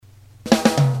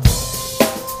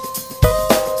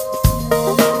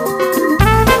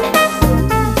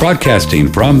Broadcasting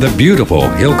from the beautiful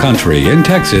Hill Country in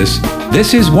Texas,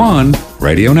 this is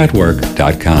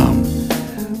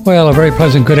OneRadioNetwork.com. Well, a very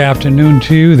pleasant good afternoon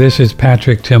to you. This is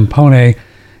Patrick Timpone,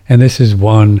 and this is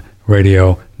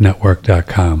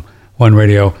OneRadioNetwork.com.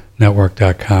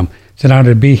 OneRadioNetwork.com. It's an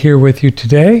honor to be here with you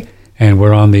today, and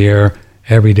we're on the air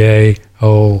every day,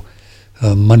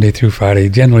 Monday through Friday.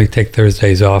 Generally take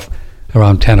Thursdays off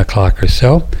around 10 o'clock or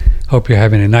so. Hope you're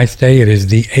having a nice day. It is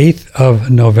the 8th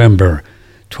of November,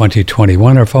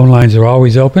 2021. Our phone lines are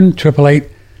always open,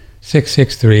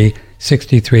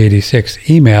 888-663-6386.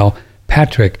 Email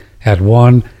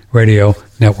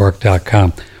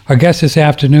patrick@oneradionetwork.com. Our guest this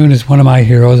afternoon is one of my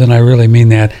heroes, and I really mean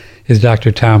that, is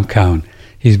Dr. Tom Cowan.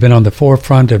 He's been on the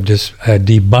forefront of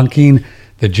debunking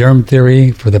the germ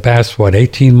theory for the past,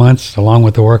 18 months, along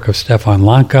with the work of Stefan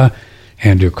Lanka,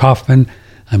 Andrew Kaufman.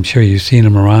 I'm sure you've seen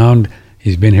him around.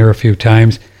 He's been here a few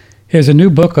times. He has a new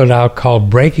book out called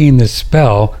Breaking the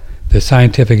Spell, the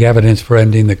Scientific Evidence for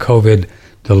Ending the COVID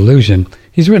Delusion.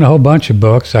 He's written a whole bunch of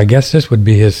books. I guess this would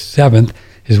be his 7th.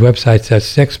 His website says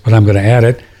 6, but I'm going to add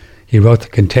it. He wrote The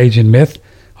Contagion Myth,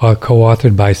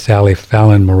 co-authored by Sally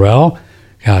Fallon Morell,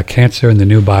 Cancer and the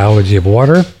New Biology of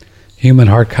Water, Human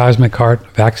Heart, Cosmic Heart,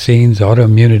 Vaccines,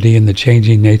 Autoimmunity, and the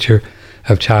Changing Nature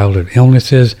of Childhood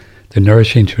Illnesses, the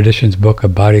Nourishing Traditions book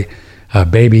of baby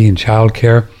and child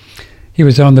care. He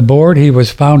was on the board. He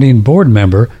was founding board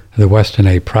member of the Weston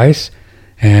A. Price,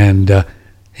 and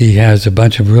he has a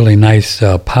bunch of really nice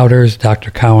powders, Dr.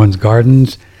 Cowan's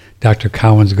Gardens, Dr.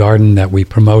 Cowan's Garden, that we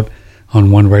promote on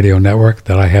One Radio Network,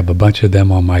 that I have a bunch of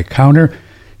them on my counter.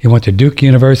 He went to Duke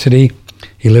University.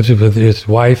 He lives with his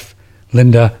wife,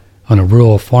 Linda, on a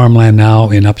rural farmland now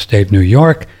in upstate New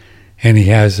York, and he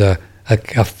has a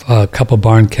couple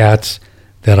barn cats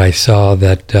that I saw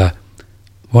that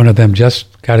one of them just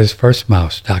got his first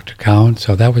mouse, Dr. Cowan,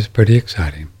 so that was pretty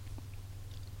exciting.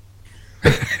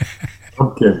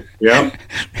 Okay, yeah.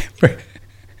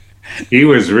 He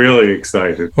was really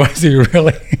excited. Was he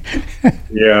really?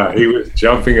 Yeah, he was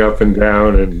jumping up and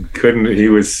down and he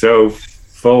was so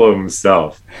full of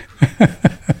himself.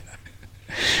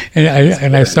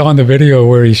 And I saw in the video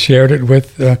where he shared it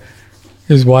with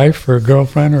his wife or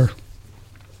girlfriend or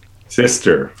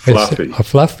sister, Fluffy.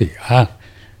 Fluffy,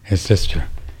 his sister.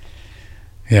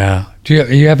 Yeah. Do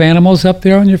you have animals up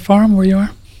there on your farm where you are?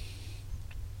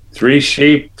 3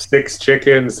 sheep, 6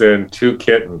 chickens, and 2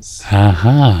 kittens.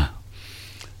 And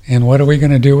what are we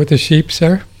going to do with the sheep,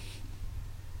 sir?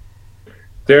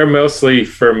 They're mostly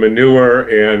for manure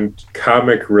and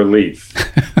comic relief.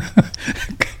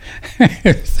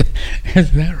 Is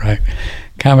that right?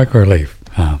 Comic relief.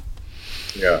 Yeah.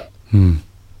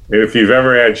 If you've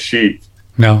ever had sheep,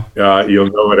 no, you'll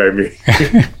know what I mean.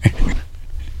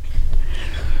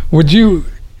 Do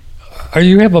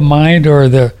you have a mind or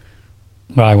well,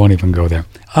 I won't even go there.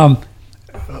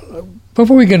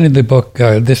 Before we get into the book,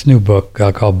 this new book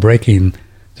called Breaking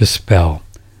the Spell,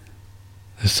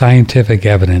 the Scientific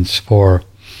Evidence for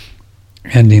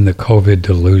Ending the COVID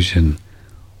Delusion,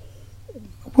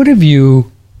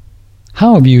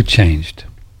 how have you changed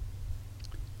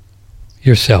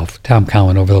yourself, Tom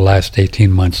Cowan, over the last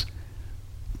 18 months,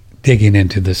 digging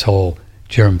into this whole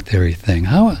germ theory thing?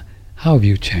 How have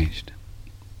you changed?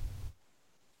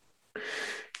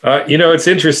 It's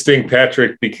interesting,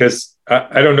 Patrick, because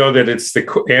I don't know that it's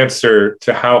the answer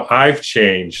to how I've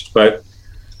changed, but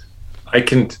I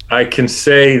can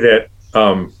say that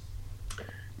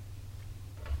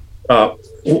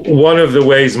one of the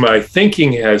ways my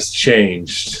thinking has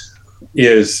changed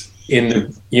is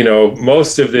in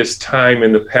most of this time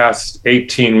in the past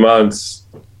 18 months,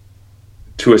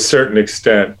 to a certain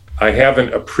extent, I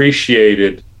haven't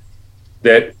appreciated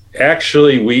that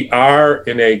actually we are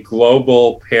in a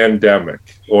global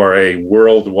pandemic or a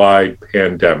worldwide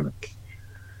pandemic.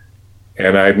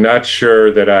 And I'm not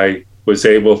sure that I was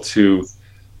able to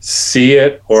see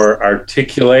it or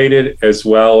articulate it as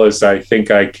well as I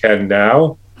think I can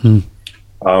now. And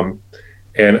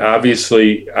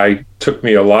obviously it took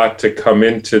me a lot to come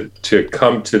to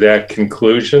that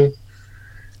conclusion.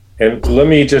 And let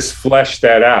me just flesh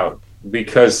that out,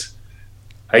 because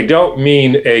I don't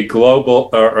mean a global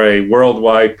or a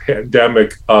worldwide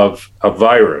pandemic of a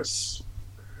virus.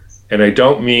 And I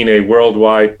don't mean a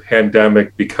worldwide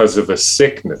pandemic because of a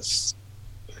sickness.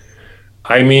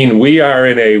 I mean, we are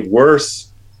in a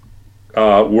worse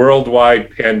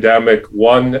worldwide pandemic,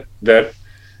 one that,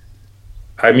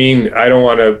 I don't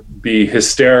want to be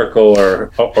hysterical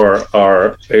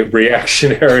or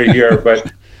reactionary here,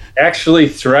 but actually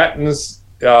threatens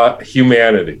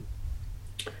humanity.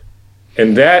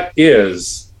 And that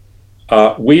is,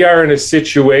 we are in a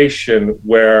situation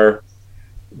where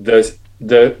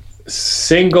the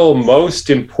single most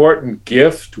important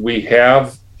gift we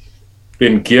have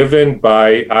been given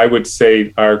by, I would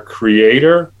say, our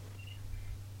Creator,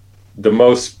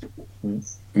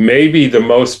 maybe the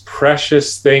most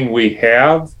precious thing we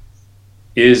have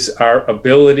is our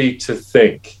ability to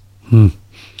think.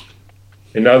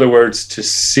 In other words, to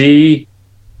see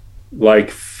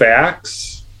like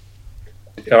facts,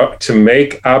 to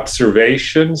make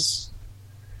observations,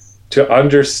 to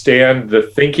understand the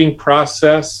thinking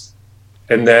process,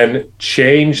 and then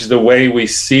change the way we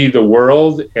see the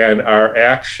world and our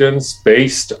actions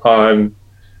based on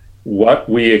what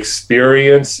we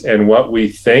experience and what we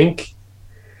think.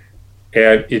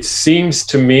 And it seems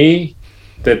to me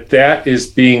that that is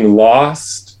being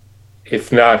lost,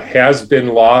 if not has been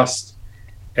lost,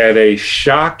 at a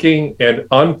shocking and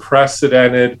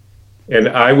unprecedented, and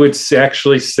I would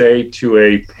actually say to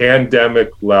a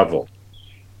pandemic level.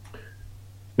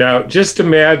 Now, just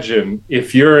imagine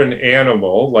if you're an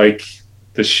animal like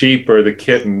the sheep or the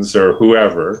kittens or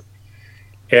whoever,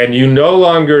 and you no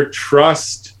longer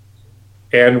trust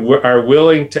and are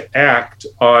willing to act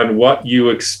on what you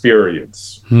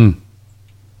experience. In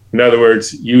other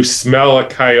words, you smell a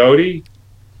coyote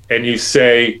and you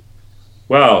say,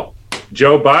 well,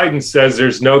 Joe Biden says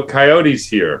there's no coyotes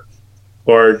here,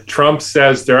 or Trump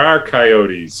says there are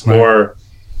coyotes, right. Or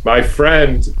my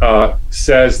friend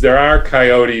says there are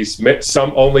coyotes,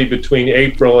 some only between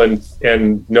April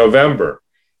and November.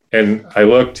 And I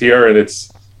looked here and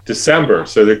it's December,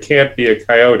 so there can't be a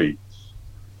coyote.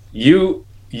 You,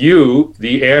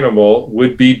 the animal,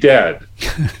 would be dead.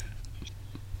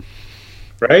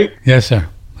 Right? Yes, sir.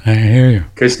 I hear you.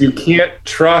 Because you can't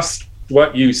trust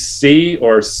what you see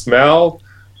or smell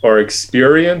or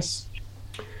experience.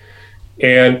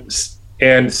 And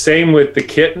same with the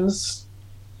kittens,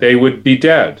 they would be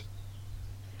dead.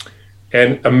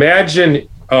 And imagine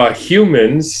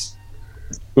humans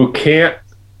who can't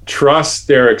trust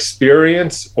their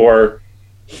experience or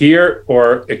hear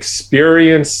or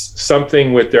experience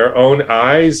something with their own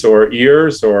eyes or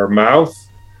ears or mouth,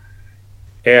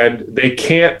 and they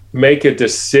can't make a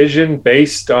decision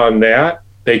based on that.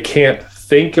 They can't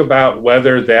think about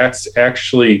whether that's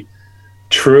actually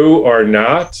true or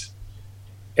not,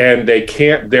 and they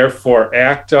can't therefore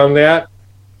act on that.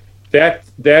 That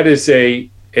is a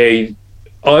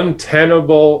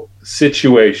untenable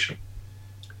situation.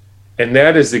 And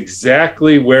that is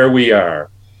exactly where we are.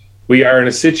 We are in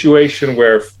a situation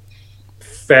where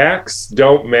facts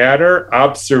don't matter,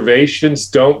 observations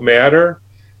don't matter.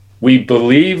 We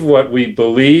believe what we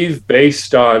believe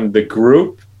based on the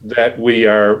group that we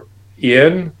are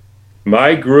in.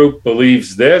 My group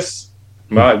believes this,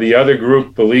 the other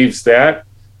group believes that.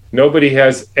 Nobody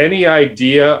has any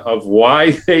idea of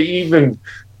why they even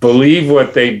believe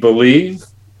what they believe.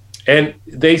 And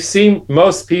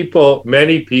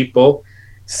many people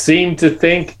seem to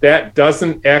think that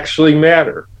doesn't actually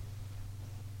matter.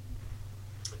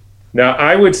 Now,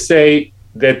 I would say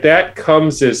that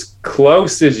comes as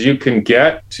close as you can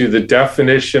get to the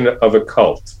definition of a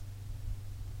cult.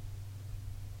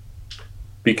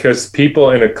 Because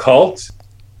people in a cult,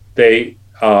 they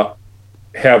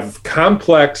have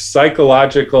complex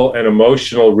psychological and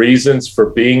emotional reasons for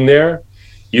being there,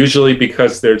 usually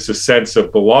because there's a sense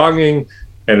of belonging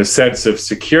and a sense of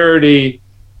security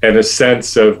and a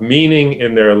sense of meaning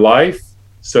in their life.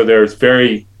 So there's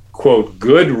very, quote,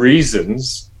 good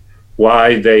reasons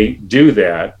why they do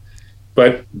that.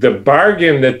 But the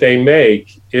bargain that they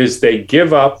make is they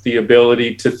give up the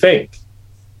ability to think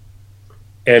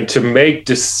and to make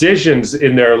decisions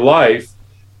in their life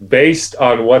based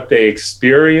on what they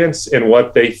experience and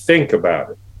what they think about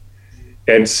it.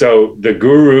 And so the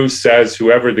guru says,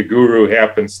 whoever the guru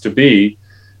happens to be,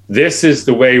 this is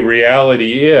the way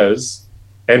reality is.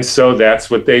 And so that's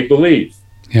what they believe.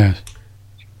 Yes.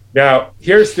 Now,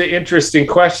 here's the interesting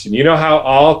question. You know how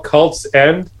all cults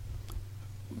end?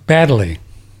 Badly.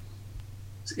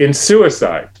 In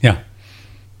suicide. Yeah.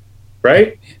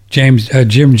 Right? Jim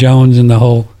Jones and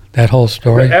that whole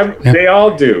story. They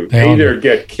all do. They either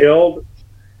get killed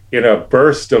in a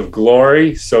burst of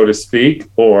glory, so to speak,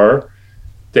 or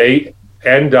they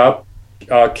end up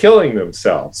killing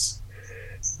themselves.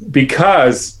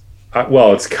 Because,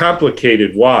 it's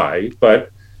complicated why,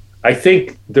 but I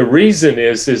think the reason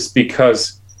is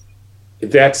because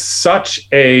that's such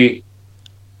a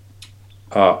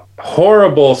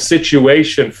horrible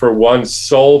situation for one's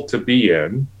soul to be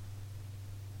in.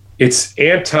 It's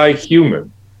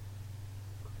anti-human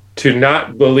to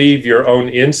not believe your own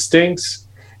instincts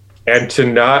and to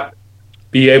not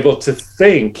be able to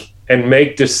think and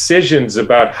make decisions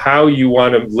about how you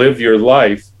want to live your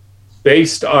life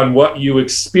based on what you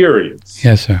experience.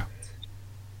 Yes, sir.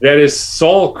 That is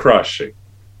soul crushing.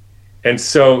 And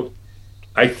so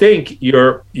I think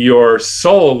your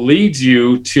soul leads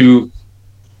you to,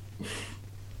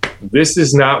 this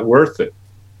is not worth it.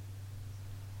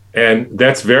 And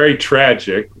that's very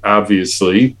tragic,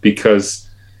 obviously, because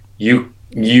you're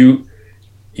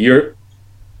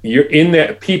in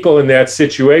that, people in that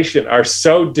situation are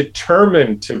so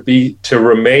determined to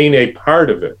remain a part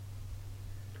of it.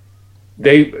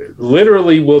 They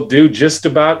literally will do just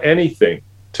about anything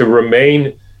to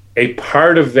remain a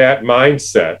part of that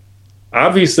mindset,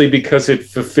 obviously because it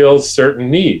fulfills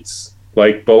certain needs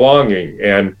like belonging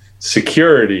and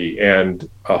security and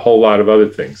a whole lot of other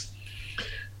things.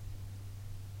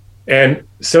 And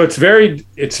so it's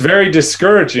very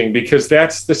discouraging, because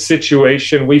that's the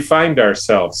situation we find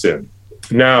ourselves in.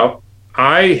 Now,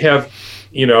 I have,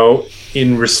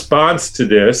 in response to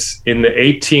this, in the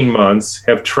 18 months,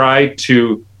 have tried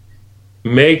to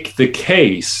make the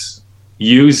case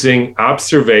using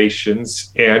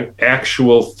observations and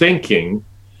actual thinking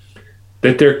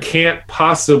that there can't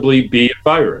possibly be a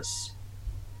virus.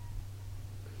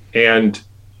 And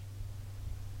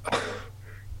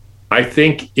I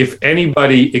think if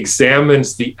anybody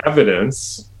examines the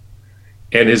evidence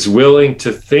and is willing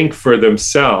to think for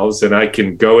themselves, and I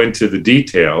can go into the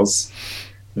details,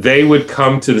 they would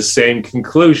come to the same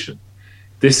conclusion.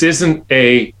 This isn't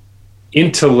a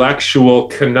intellectual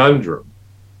conundrum.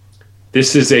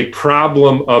 This is a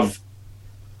problem of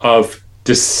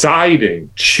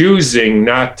deciding, choosing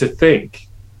not to think.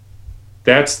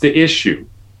 That's the issue,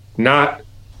 not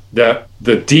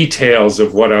the details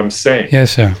of what I'm saying.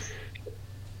 Yes, sir.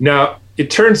 Now,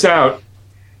 it turns out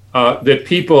that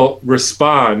people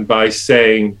respond by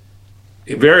saying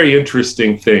very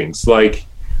interesting things like,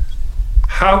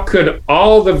 how could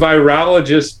all the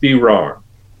virologists be wrong?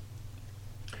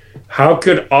 How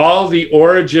could all the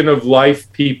origin of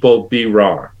life people be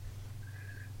wrong?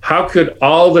 How could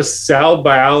all the cell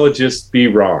biologists be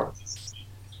wrong?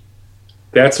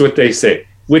 That's what they say,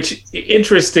 which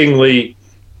interestingly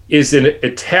is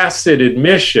a tacit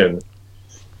admission.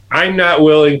 I'm not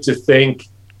willing to think.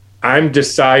 I'm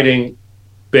deciding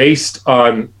based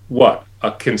on what?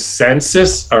 A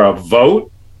consensus or a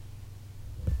vote,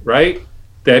 right?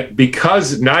 That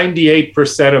because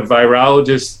 98% of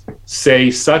virologists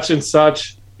say such and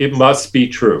such, it must be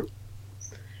true.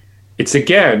 It's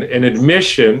again an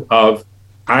admission of,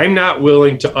 I'm not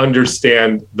willing to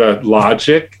understand the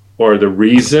logic or the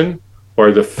reason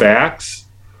or the facts.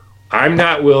 I'm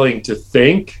not willing to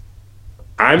think.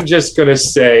 I'm just going to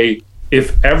say,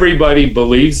 if everybody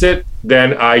believes it,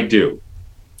 then I do.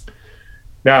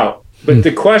 Now, but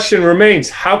the question remains,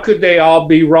 how could they all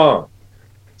be wrong?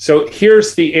 So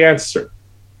here's the answer.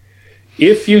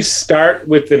 If you start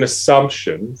with an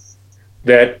assumption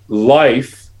that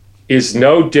life is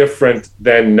no different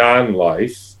than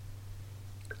non-life,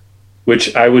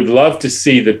 which I would love to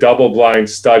see the double-blind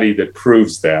study that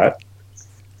proves that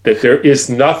there is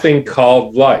nothing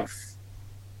called life.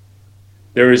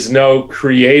 There is no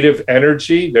creative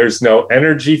energy. There's no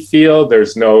energy field.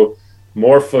 There's no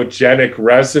morphogenic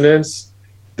resonance.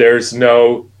 There's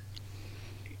no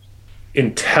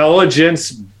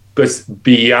intelligence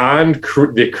beyond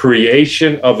the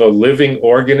creation of a living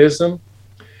organism.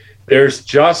 There's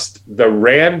just the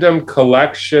random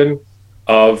collection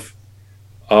of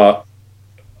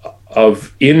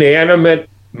inanimate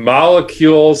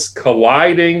molecules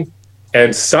colliding,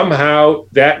 and somehow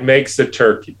that makes a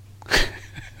turkey.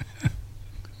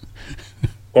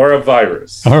 Or a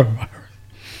virus,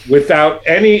 without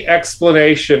any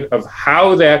explanation of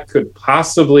how that could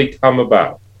possibly come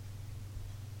about.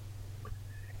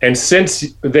 And since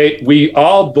we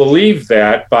all believe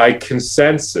that by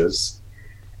consensus,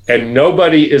 and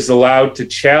nobody is allowed to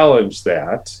challenge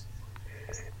that,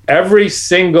 every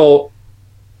single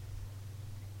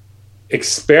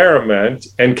experiment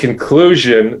and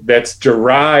conclusion that's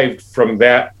derived from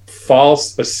that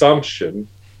false assumption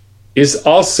is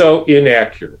also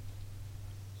inaccurate.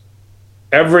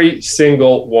 Every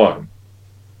single one.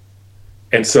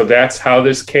 And so that's how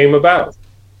this came about.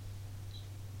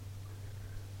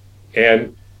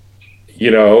 And,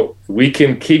 we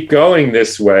can keep going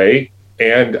this way,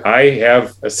 and I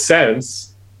have a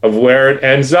sense of where it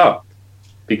ends up,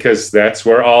 because that's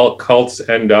where all cults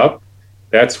end up.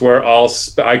 That's where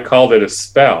I called it a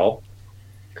spell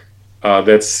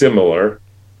that's similar.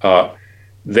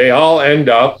 They all end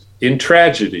up in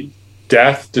tragedy,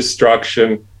 death,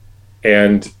 destruction,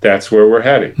 and that's where we're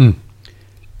heading.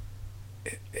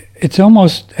 It's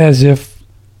almost as if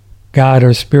God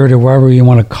or Spirit or whatever you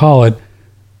want to call it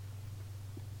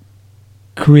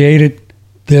created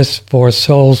this for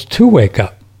souls to wake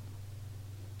up.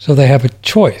 So they have a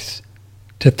choice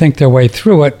to think their way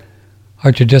through it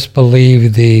or to just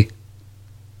believe the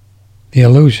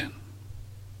illusion.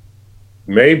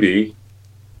 Maybe.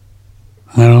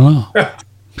 I don't know.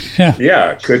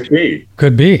 Yeah, could be.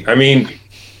 Could be. I mean,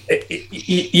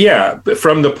 yeah, but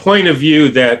from the point of view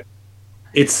that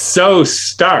it's so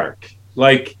stark,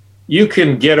 like you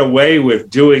can get away with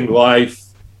doing life,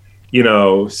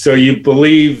 so you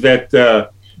believe that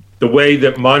the way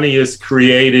that money is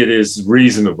created is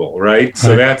reasonable, right?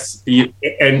 So that's,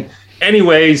 and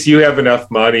anyways, you have enough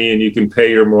money and you can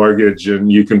pay your mortgage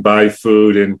and you can buy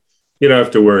food and you don't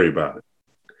have to worry about it.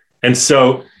 And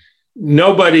so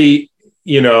nobody,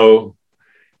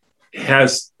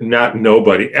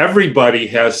 everybody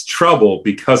has trouble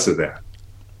because of that,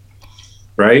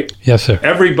 right? Yes, sir.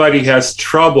 Everybody has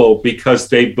trouble because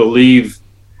they believe,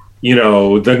 the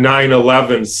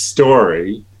 9/11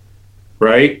 story,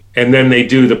 right? And then they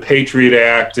do the Patriot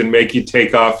Act and make you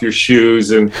take off your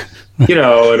shoes and, and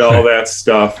all that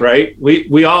stuff, right?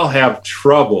 We all have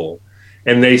trouble,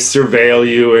 and they surveil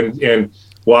you and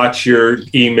watch your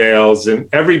emails, and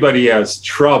everybody has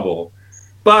trouble.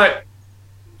 But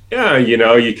yeah,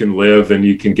 you can live and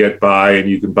you can get by and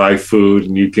you can buy food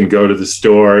and you can go to the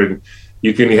store and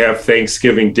you can have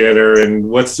Thanksgiving dinner. And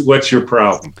what's your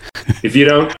problem? If you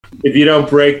don't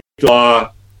break the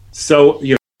law, so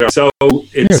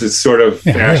it's a sort of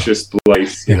fascist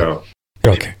place, You're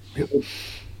okay.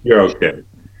 You're okay.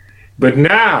 But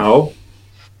now,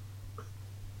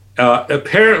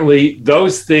 apparently,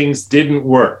 those things didn't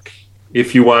work.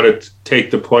 If you want to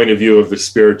take the point of view of the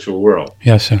spiritual world.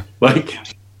 Yes, sir. Like,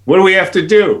 what do we have to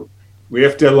do? We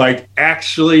have to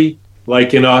actually,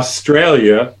 like in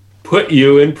Australia, put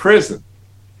you in prison.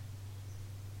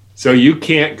 So you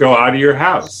can't go out of your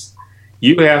house.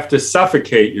 You have to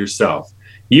suffocate yourself.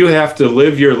 You have to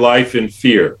live your life in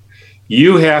fear.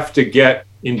 You have to get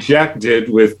injected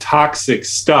with toxic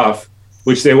stuff,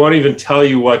 which they won't even tell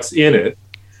you what's in it.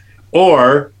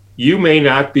 Or you may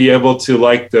not be able to,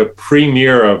 like the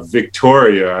premier of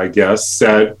Victoria, I guess,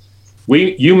 said,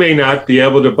 you may not be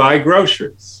able to buy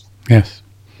groceries. Yes.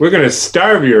 We're going to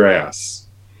starve your ass.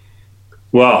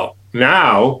 Well,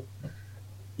 now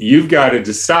you've got to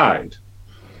decide.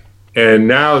 And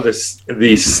now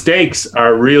the stakes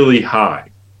are really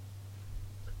high,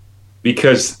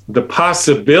 because the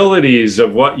possibilities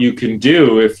of what you can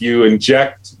do if you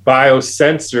inject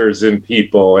biosensors in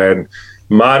people and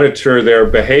monitor their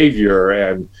behavior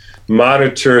and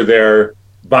monitor their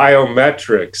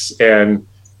biometrics and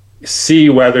see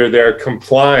whether they're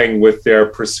complying with their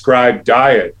prescribed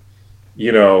diet,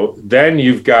 then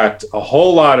you've got a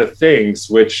whole lot of things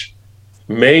which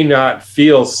may not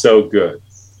feel so good.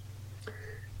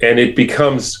 And it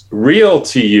becomes real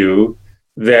to you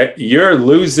that you're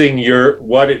losing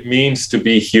what it means to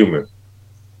be human.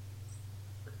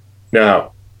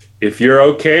 Now, if you're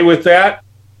okay with that,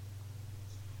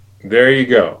 there you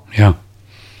go. Yeah.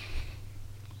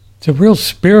 It's a real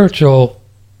spiritual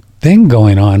thing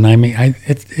going on. I mean,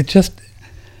 it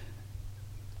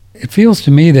feels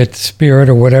to me that spirit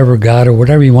or whatever, God or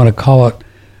whatever you want to call it,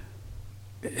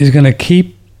 is going to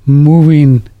keep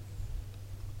moving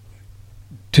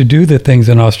to do the things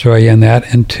in Australia and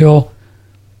that until,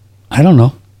 I don't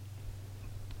know,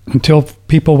 until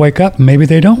people wake up. Maybe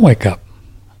they don't wake up.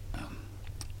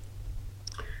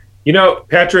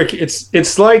 Patrick,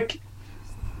 it's like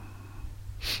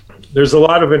there's a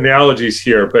lot of analogies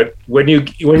here, but when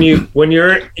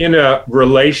you're in a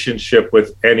relationship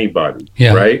with anybody,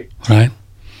 right?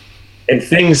 And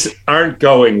things aren't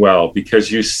going well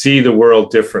because you see the world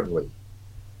differently.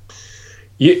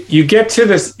 You get to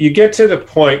the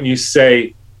point and you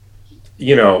say,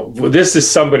 this is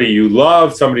somebody you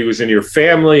love, somebody who's in your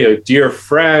family, a dear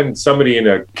friend, somebody in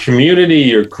a community,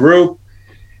 your group.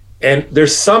 And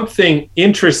there's something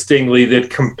interestingly that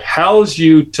compels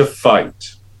you to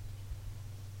fight,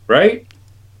 right?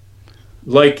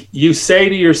 Like you say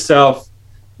to yourself,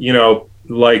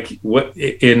 like what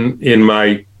in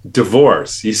my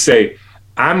divorce, you say,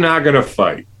 I'm not going to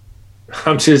fight.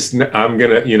 I'm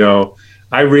going to,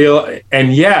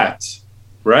 and yet,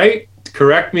 right?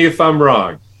 Correct me if I'm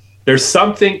wrong. There's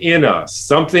something in us,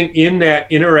 something in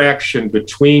that interaction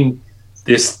between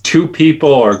this two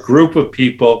people or group of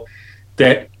people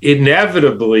that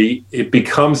inevitably it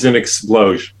becomes an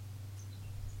explosion,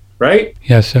 right?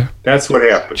 Yes, sir. That's what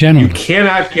happens. Generally. You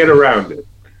cannot get around it.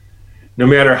 No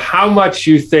matter how much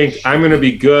you think, I'm going to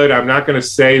be good, I'm not going to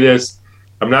say this,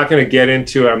 I'm not going to get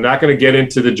into it, I'm not going to get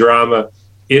into the drama,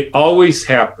 it always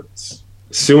happens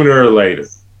sooner or later.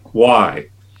 Why?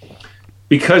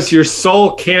 Because your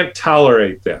soul can't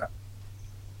tolerate that.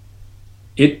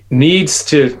 it needs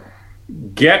to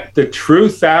get the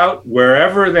truth out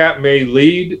wherever that may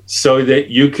lead so that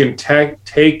you can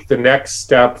take the next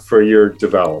step for your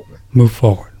development. Move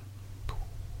forward.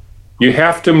 You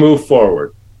have to move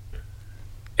forward.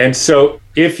 And so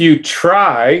if you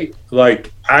try,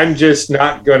 like, I'm just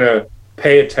not going to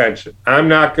pay attention. I'm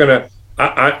not going to,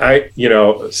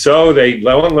 so they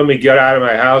won't let me get out of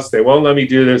my house. They won't let me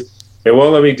do this. They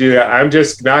won't let me do that. I'm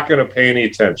just not going to pay any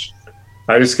attention.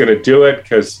 I'm just going to do it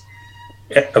because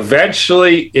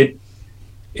eventually it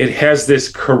has this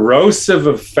corrosive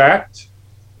effect,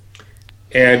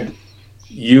 and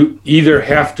you either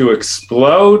have to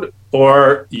explode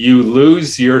or you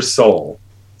lose your soul.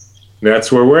 And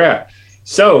that's where we're at.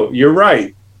 So you're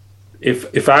right.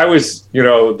 If I was,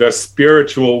 the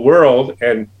spiritual world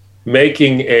and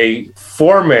making a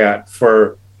format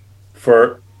for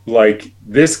like,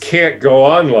 this can't go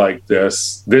on like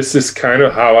this is kind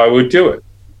of how I would do it.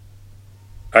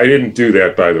 I didn't do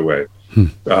that, by the way.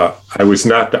 I was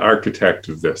not the architect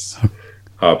of this.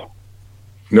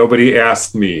 Nobody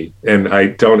asked me, and I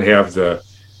don't have the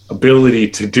ability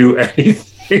to do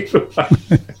anything about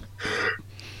it.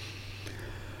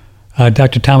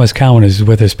 Dr. Thomas Cowan is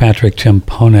with us, Patrick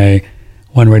Ciampone,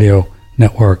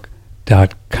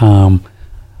 OneRadioNetwork.com.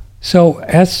 So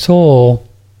as souls,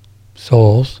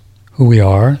 who we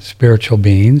are, spiritual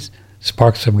beings,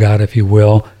 sparks of God, if you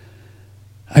will,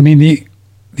 I mean, the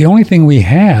only thing we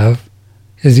have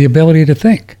is the ability to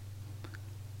think.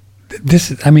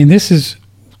 This is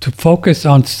to focus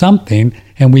on something,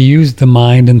 and we use the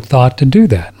mind and thought to do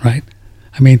that, right?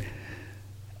 I mean,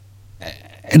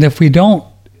 and if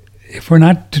we're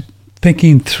not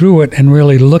thinking through it and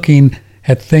really looking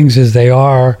at things as they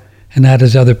are and not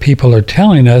as other people are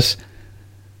telling us,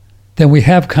 then we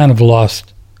have kind of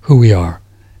lost who we are.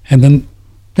 And then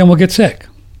we'll get sick.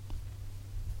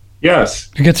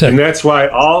 Yes. You get sick. And that's why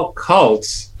all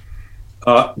cults,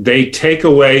 they take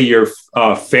away your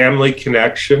family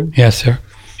connection. Yes, sir.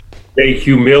 They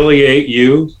humiliate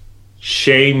you,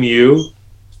 shame you,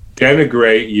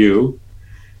 denigrate you,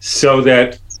 so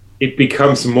that it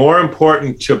becomes more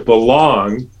important to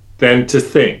belong than to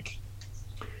think.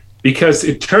 Because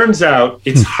it turns out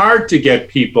it's hard to get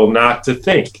people not to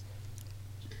think.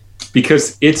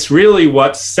 Because it's really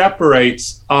what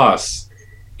separates us.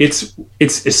 It's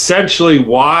essentially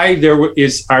why there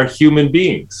is our human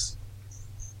beings.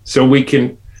 So we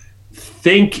can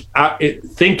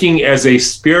thinking as a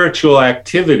spiritual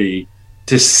activity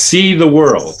to see the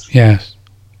world. Yes.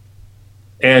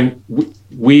 And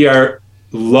we are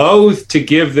loath to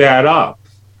give that up,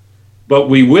 but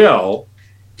we will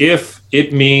if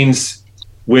it means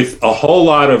with a whole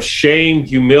lot of shame,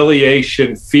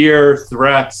 humiliation, fear,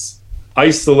 threats,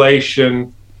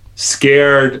 isolation,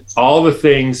 scared, all the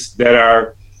things that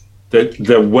are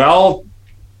the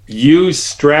well-used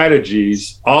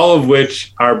strategies, all of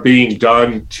which are being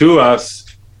done to us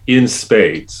in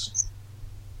spades.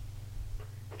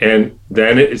 And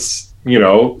then it's,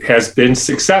 has been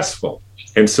successful.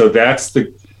 And so that's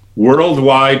the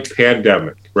worldwide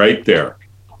pandemic right there.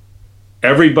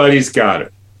 Everybody's got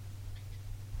it.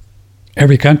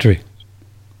 Every country,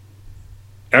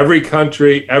 every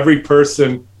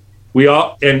person, we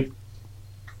all, and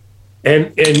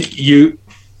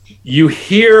you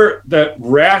hear that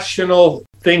rational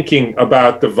thinking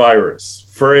about the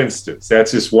virus. For instance,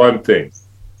 that's just one thing.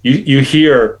 You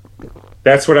hear,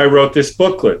 that's what I wrote this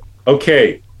booklet.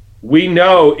 Okay, we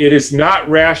know it is not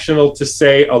rational to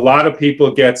say a lot of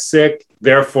people get sick,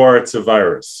 therefore it's a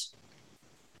virus,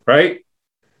 right?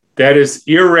 That is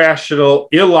irrational,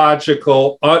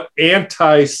 illogical,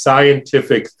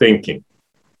 anti-scientific thinking.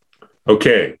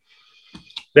 Okay.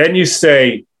 Then you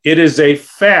say, it is a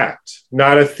fact,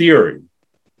 not a theory.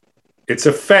 It's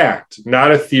a fact,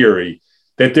 not a theory,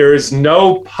 that there is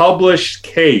no published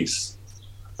case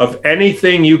of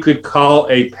anything you could call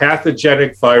a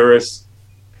pathogenic virus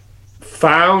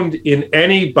found in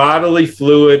any bodily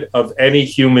fluid of any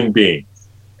human being,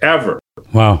 ever.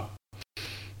 Wow.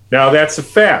 Now, that's a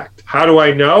fact. How do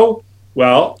I know?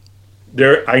 Well,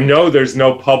 I know there's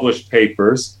no published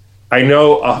papers. I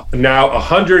know now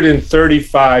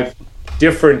 135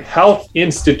 different health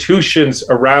institutions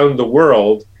around the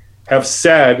world have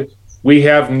said we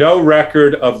have no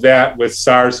record of that with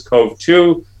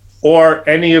SARS-CoV-2 or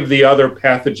any of the other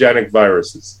pathogenic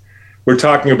viruses. We're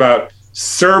talking about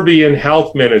Serbian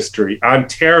Health Ministry,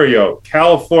 Ontario,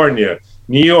 California,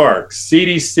 New York,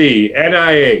 CDC,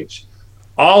 NIH.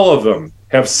 All of them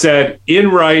have said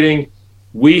in writing,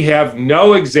 we have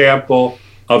no example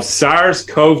of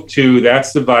SARS-CoV-2,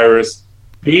 that's the virus,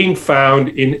 being found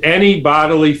in any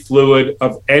bodily fluid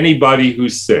of anybody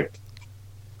who's sick.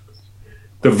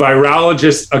 The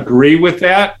virologists agree with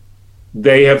that.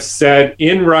 They have said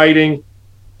in writing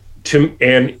to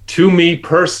me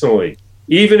personally,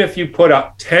 even if you put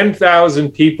up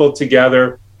 10,000 people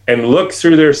together and look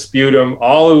through their sputum,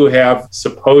 all who have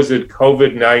supposed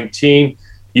COVID-19,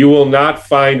 you will not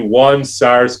find one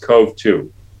SARS-CoV-2.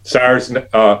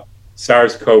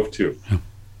 SARS-CoV-2.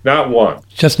 Not one.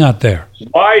 It's just not there.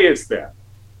 Why is that?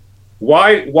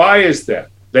 Why is that?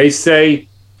 They say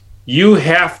you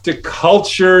have to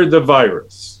culture the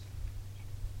virus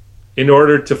in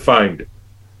order to find it,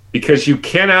 because you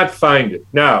cannot find it.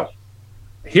 Now,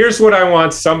 here's what I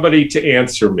want somebody to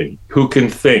answer me who can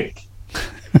think.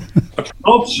 A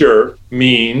culture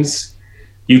means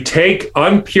you take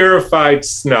unpurified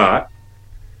snot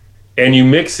and you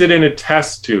mix it in a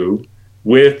test tube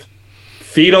with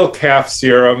fetal calf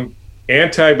serum,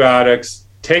 antibiotics,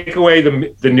 take away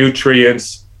the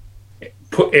nutrients,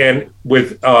 and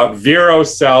with Vero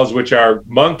cells, which are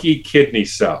monkey kidney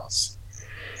cells.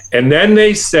 And then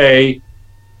they say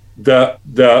the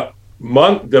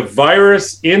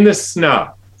virus in the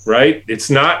snot, right? It's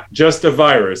not just a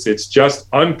virus, it's just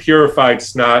unpurified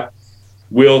snot,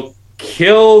 will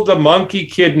kill the monkey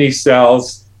kidney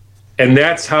cells, and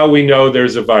that's how we know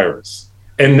there's a virus.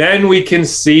 And then we can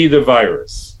see the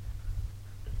virus,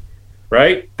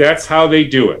 right? That's how they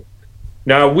do it.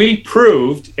 Now, we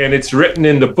proved, and it's written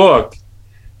in the book,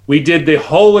 we did the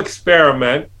whole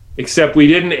experiment, except we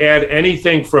didn't add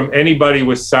anything from anybody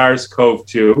with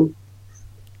SARS-CoV-2,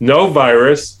 no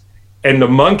virus, and the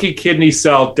monkey kidney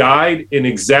cell died in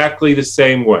exactly the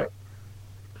same way,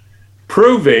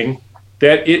 proving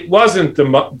that it wasn't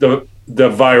the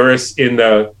virus in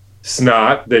the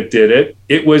snot that did it.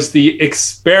 It was the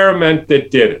experiment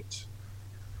that did it.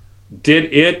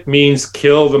 Did it means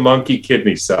kill the monkey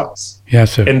kidney cells.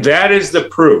 Yes, sir. And that is the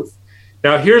proof.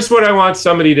 Now, here's what I want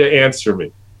somebody to answer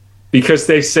me, because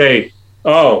they say,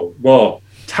 oh, well,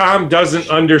 Tom doesn't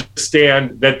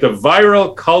understand that the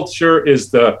viral culture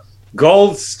is the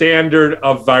gold standard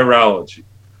of virology.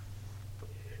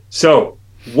 So,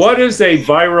 what is a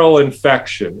viral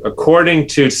infection according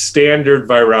to standard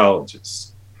virologists?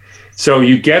 So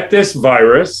you get this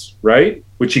virus, right,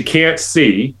 which you can't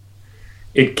see.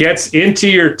 It gets into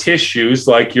your tissues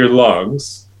like your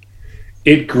lungs.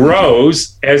 It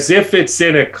grows as if it's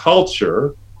in a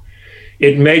culture.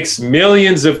 It makes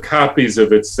millions of copies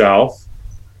of itself.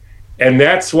 And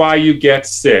that's why you get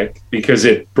sick, because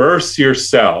it bursts your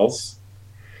cells.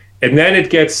 And then it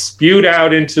gets spewed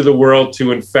out into the world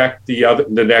to infect the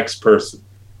next person.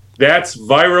 That's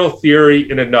viral theory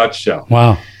in a nutshell.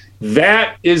 Wow.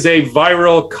 That is a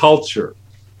viral culture.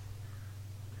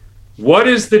 What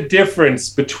is the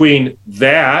difference between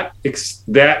that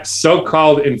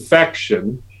so-called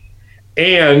infection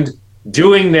and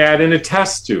doing that in a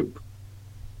test tube?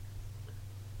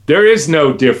 There is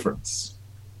no difference,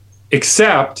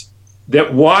 except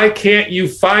that why can't you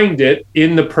find it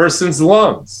in the person's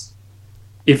lungs?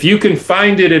 If you can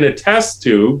find it in a test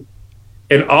tube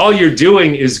and all you're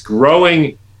doing is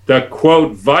growing the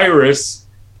quote virus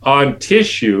on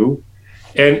tissue,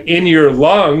 and in your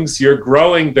lungs, you're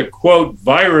growing the quote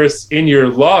virus in your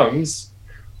lungs,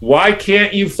 why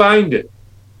can't you find it?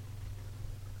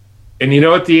 And you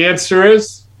know what the answer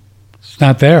is? It's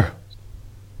not there.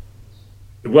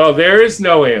 Well, there is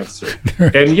no answer.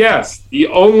 And yes, the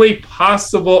only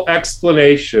possible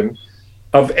explanation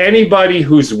of anybody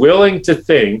who's willing to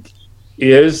think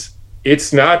is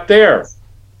it's not there.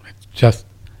 Just.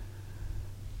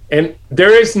 And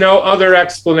there is no other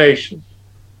explanation.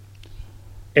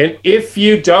 And if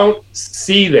you don't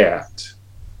see that,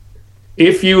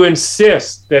 if you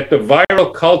insist that the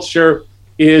viral culture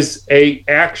is an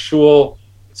actual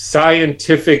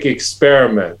scientific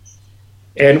experiment,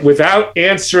 and without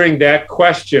answering that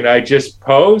question I just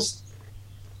posed,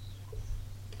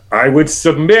 I would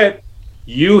submit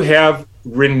you have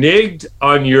reneged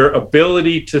on your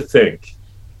ability to think.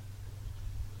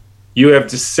 You have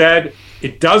just said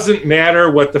it doesn't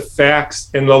matter what the facts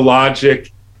and the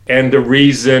logic and the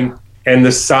reason and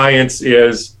the science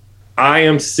is. I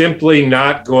am simply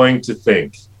not going to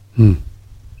think.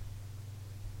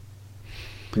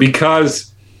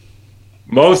 Because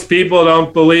most people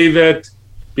don't believe it,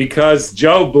 because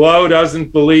Joe Blow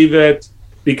doesn't believe it,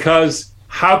 because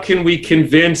how can we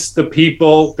convince the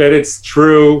people that it's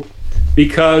true?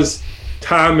 Because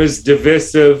Tom is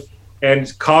divisive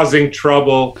and causing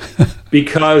trouble,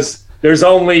 because there's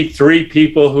only 3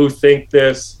 people who think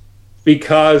this,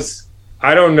 because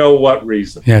I don't know what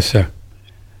reason. Yes, sir.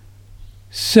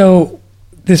 So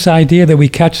this idea that we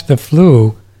catch the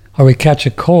flu or we catch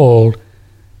a cold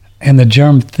and the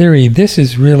germ theory, this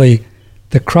is really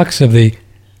the crux of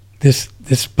this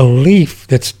this belief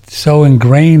that's so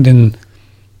ingrained in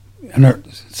our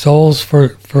souls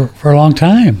for a long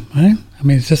time, right? I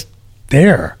mean, it's just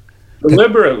there.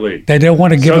 Deliberately. They don't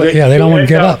want to give up. Yeah, they don't want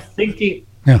to give up.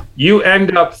 You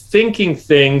end up thinking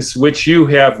things which you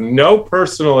have no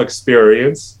personal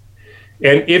experience.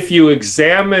 And if you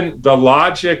examine the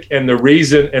logic and the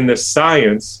reason and the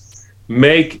science,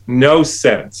 make no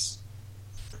sense.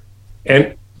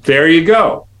 And there you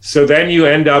go. So then you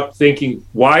end up thinking,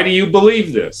 why do you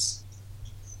believe this?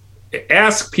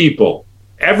 Ask people,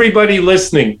 everybody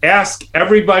listening, ask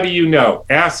everybody you know,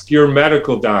 ask your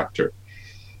medical doctor.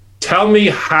 Tell me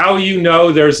how you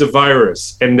know there's a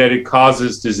virus and that it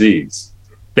causes disease.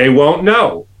 They won't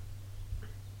know.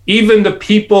 Even the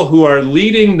people who are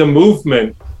leading the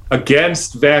movement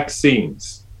against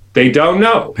vaccines, they don't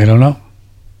know. They don't know.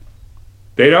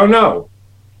 They don't know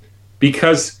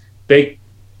because they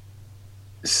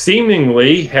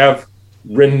seemingly have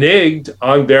reneged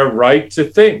on their right to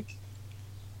think.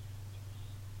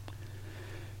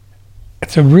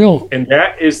 It's a real, and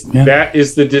that is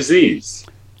the disease.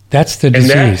 That's the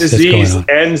disease. And that disease that's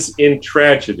going on. ends in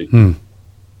tragedy.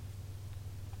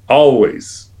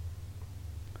 Always.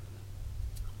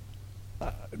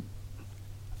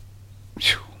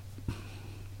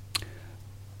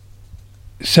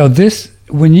 So this,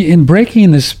 when you in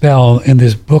breaking the spell in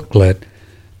this booklet,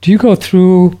 do you go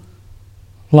through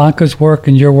Lanka's work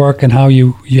and your work and how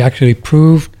you actually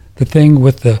proved the thing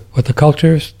with the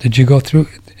cultures? Did you go through?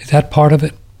 Is that part of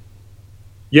it?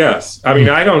 Yes. I mean,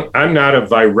 I'm not a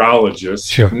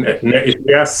virologist. Sure. If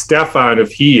you ask Stefan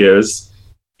if he is,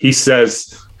 he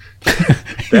says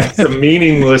that's a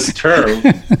meaningless term.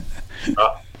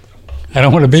 I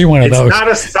don't want to be one of those. It's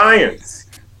not a science.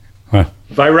 What?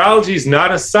 Virology is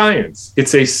not a science.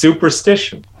 It's a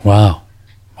superstition. Wow.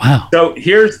 So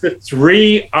here's the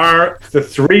three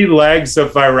legs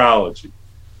of virology.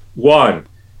 One,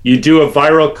 you do a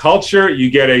viral culture, you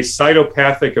get a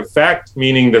cytopathic effect,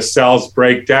 meaning the cells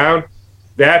break down.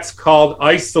 That's called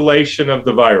isolation of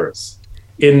the virus.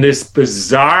 In this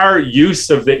bizarre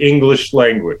use of the English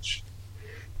language,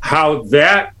 how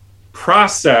that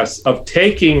process of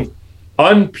taking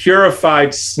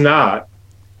unpurified snot,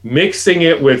 mixing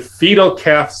it with fetal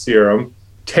calf serum,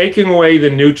 taking away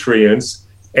the nutrients,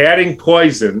 adding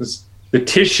poisons, the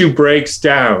tissue breaks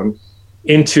down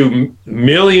into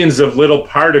millions of little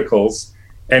particles,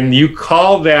 and you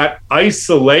call that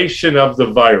isolation of the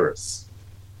virus.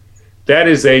 That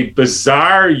is a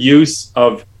bizarre use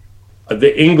of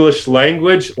the English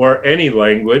language or any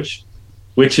language,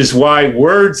 which is why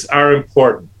words are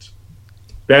important.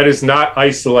 That is not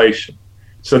isolation.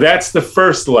 So that's the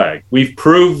first leg. We've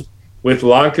proved with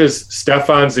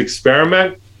Stefan's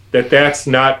experiment that that's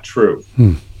not true.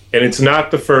 And it's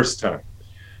not the first time.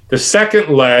 The second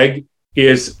leg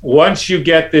is once you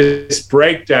get this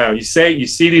breakdown, you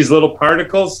see these little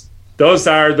particles, those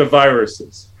are the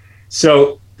viruses.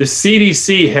 So the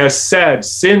CDC has said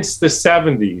since the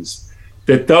 70s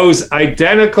that those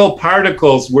identical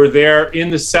particles were there in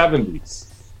the 70s.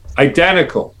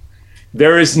 Identical.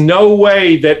 There is no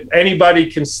way that anybody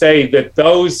can say that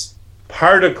those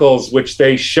particles, which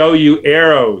they show you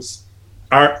arrows,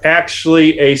 are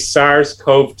actually a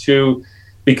SARS-CoV-2,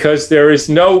 because there is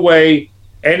no way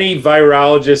any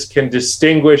virologist can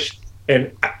distinguish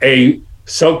a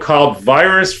so-called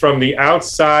virus from the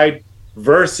outside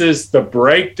versus the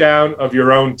breakdown of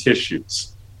your own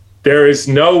tissues. There is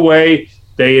no way.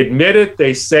 They admit it.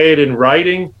 They say it in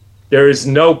writing. There is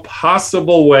no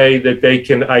possible way that they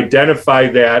can identify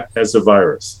that as a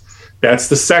virus. That's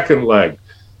the second leg.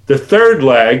 The third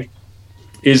leg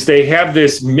is they have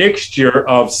this mixture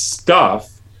of stuff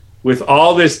with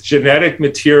all this genetic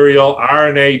material,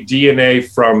 RNA, DNA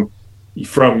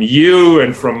from you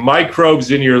and from microbes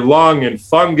in your lung and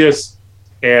fungus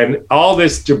and all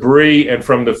this debris, and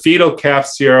from the fetal calf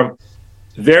serum.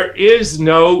 There is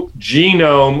no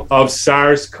genome of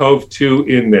SARS-CoV-2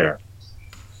 in there.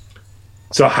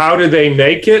 So how do they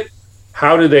make it?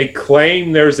 How do they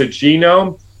claim there's a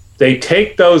genome? They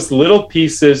take those little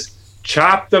pieces,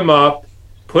 chop them up,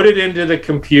 put it into the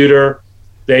computer.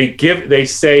 They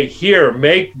say, here,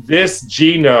 make this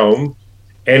genome,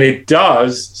 and it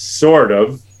does, sort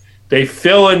of. They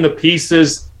fill in the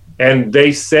pieces, and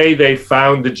they say they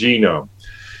found the genome.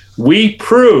 We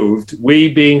proved,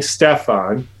 we being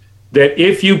Stefan, that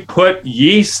if you put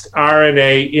yeast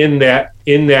RNA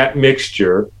in that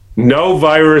mixture, no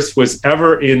virus was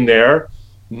ever in there.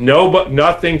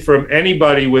 Nothing from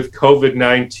anybody with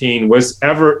COVID-19 was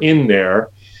ever in there.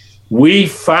 We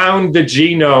found the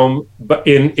genome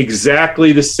in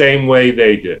exactly the same way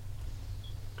they did.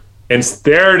 And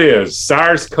there it is,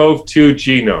 SARS-CoV-2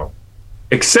 genome.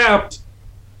 except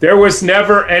there was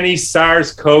never any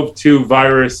SARS-CoV-2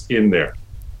 virus in there.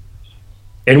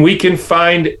 And we can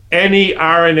find any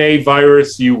RNA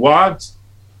virus you want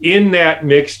in that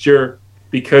mixture,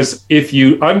 because if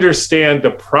you understand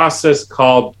the process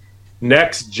called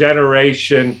next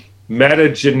generation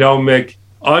metagenomic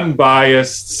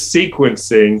unbiased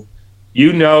sequencing,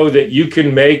 you know that you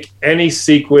can make any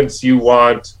sequence you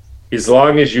want as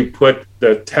long as you put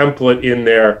the template in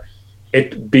there.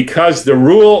 Because the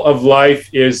rule of life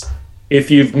is,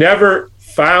 if you've never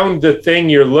found the thing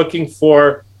you're looking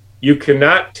for, you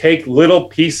cannot take little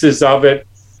pieces of it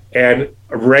and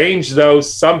arrange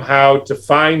those somehow to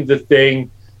find the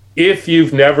thing. If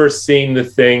you've never seen the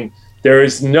thing, there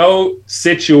is no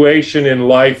situation in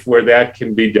life where that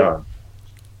can be done.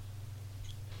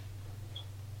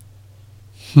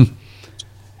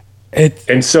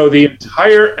 And so the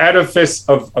entire edifice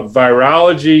of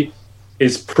virology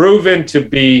is proven to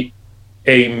be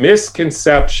a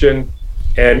misconception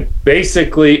and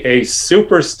basically a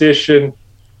superstition,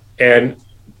 and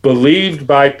believed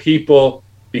by people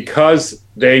because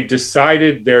they've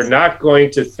decided they're not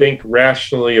going to think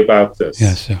rationally about this.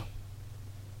 Yes, sir.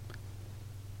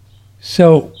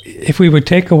 So if we would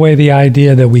take away the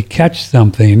idea that we catch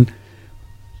something,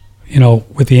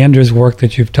 with the Enders work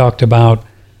that you've talked about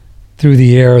through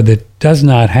the air that does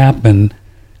not happen,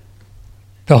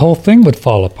 the whole thing would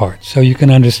fall apart. So you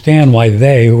can understand why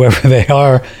they, whoever they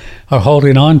are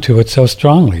holding on to it so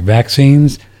strongly.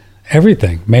 Vaccines,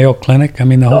 everything. Mayo Clinic,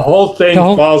 the whole thing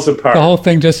falls apart. The whole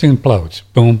thing just implodes.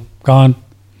 Boom, gone.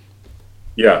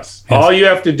 Yes. All you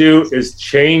have to do is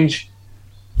change.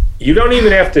 You don't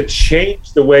even have to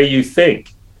change the way you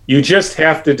think. You just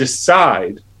have to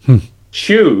decide,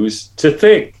 choose to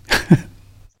think.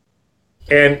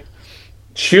 And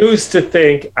choose to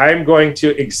think, I'm going to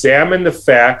examine the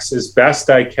facts as best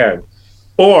I can.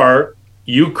 Or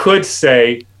you could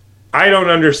say, I don't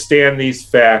understand these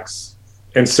facts,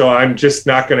 and so I'm just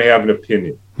not going to have an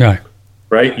opinion.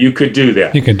 Right? You could do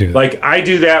that. You can do that. Like I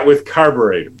do that with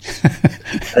carburetors.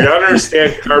 I don't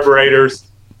understand carburetors.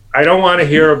 I don't want to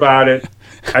hear about it.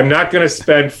 I'm not going to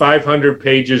spend 500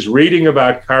 pages reading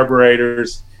about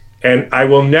carburetors, and I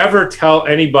will never tell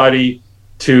anybody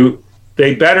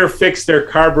they better fix their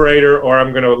carburetor or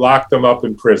I'm going to lock them up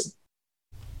in prison.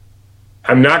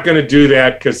 I'm not going to do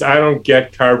that because I don't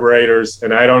get carburetors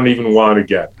and I don't even want to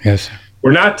get. Yes, sir.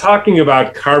 We're not talking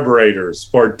about carburetors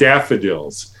or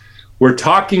daffodils. We're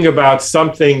talking about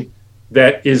something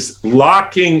that is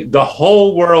locking the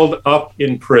whole world up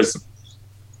in prison.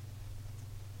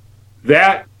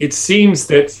 That it seems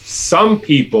that some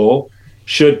people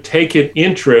should take an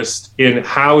interest in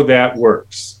how that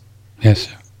works. Yes,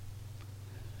 sir.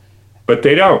 But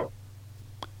they don't.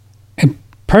 And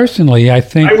personally, I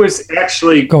think... I was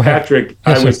actually, Patrick,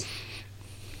 yes,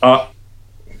 I was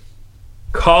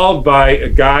called by a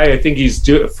guy, I think he's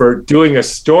for doing a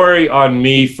story on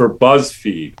me for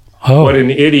BuzzFeed. Oh. What an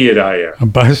idiot I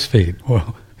am. BuzzFeed.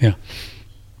 Well, yeah.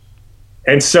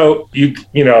 And so,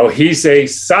 he's a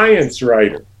science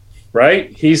writer,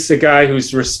 right? He's the guy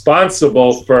who's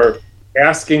responsible for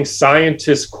asking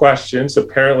scientists questions,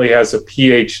 apparently has a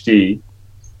PhD.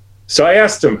 So I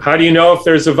asked him, how do you know if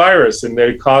there's a virus and that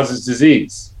it causes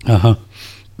disease?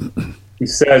 He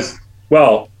says,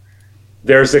 well,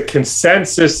 there's a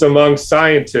consensus among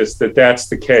scientists that that's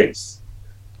the case.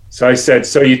 So I said,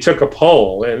 so you took a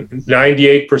poll and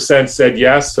 98% said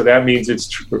yes, so that means it's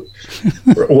true.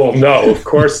 Well, no, of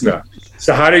course not.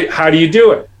 So how do you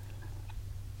do it?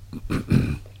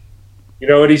 You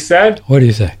know what he said? What did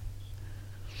he say?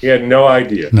 He had no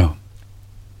idea. No.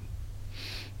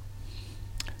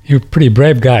 You're a pretty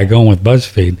brave guy going with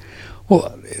BuzzFeed.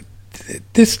 Well,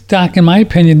 this, Doc, in my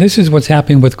opinion, this is what's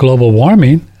happening with global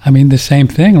warming. The same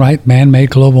thing, right?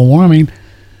 Man-made global warming.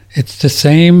 It's the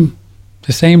same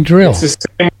drill. It's the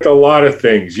same with a lot of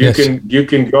things. You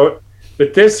can go,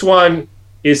 but this one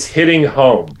is hitting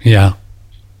home. Yeah.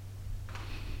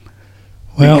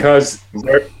 Well,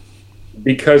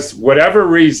 because whatever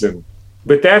reason,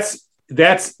 but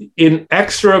that's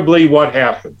inexorably what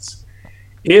happens.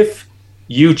 If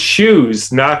you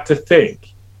choose not to think,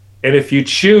 and if you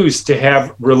choose to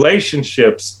have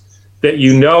relationships that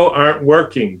aren't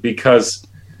working because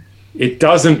it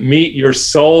doesn't meet your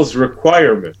soul's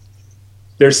requirement,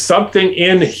 there's something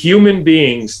in human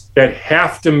beings that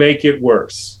have to make it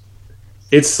worse.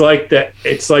 It's like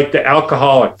the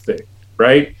alcoholic thing,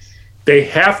 right? They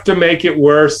have to make it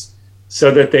worse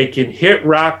so that they can hit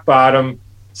rock bottom,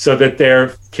 so that they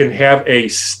can have a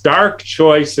stark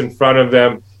choice in front of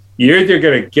them. You're either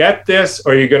going to get this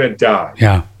or you're going to die.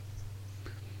 Yeah.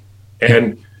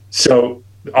 And so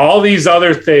all these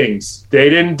other things, they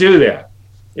didn't do that.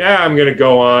 Yeah, I'm going to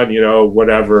go on,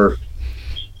 whatever.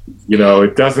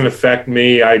 It doesn't affect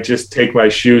me. I just take my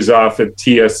shoes off at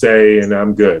TSA and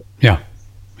I'm good. Yeah.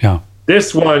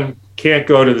 This one can't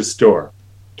go to the store,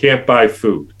 can't buy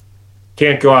food,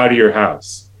 can't go out of your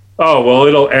house. Oh, well,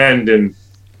 it'll end in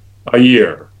a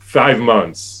year, 5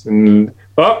 months. And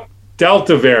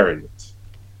Delta variant.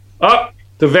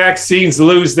 The vaccines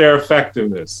lose their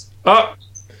effectiveness.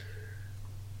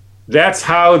 That's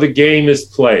how the game is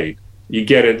played. You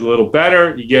get it a little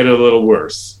better, you get it a little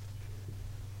worse.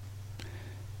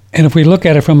 And if we look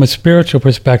at it from a spiritual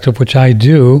perspective, which I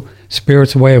do,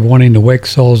 Spirit's way of wanting to wake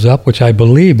souls up, which I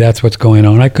believe that's what's going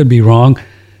on. I could be wrong.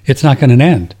 It's not going to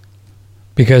end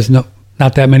because not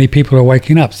that many people are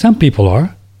waking up. Some people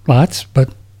are, lots, but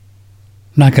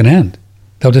not going to end.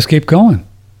 They'll just keep going.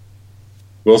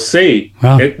 We'll see.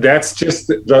 Wow.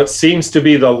 That seems to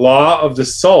be the law of the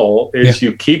soul is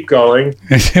you keep going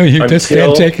until you just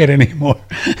can't take it anymore.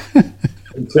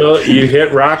 until you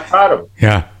hit rock bottom.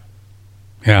 Yeah.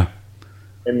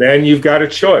 And then you've got a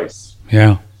choice.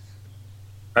 Yeah.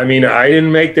 I mean, I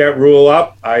didn't make that rule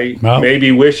up. I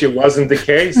maybe wish it wasn't the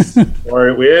case, or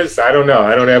it is. I don't know.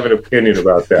 I don't have an opinion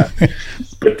about that.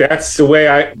 But that's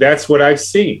that's what I've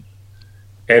seen.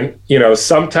 And,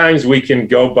 sometimes we can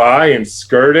go by and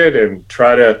skirt it and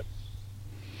try to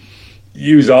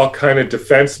use all kind of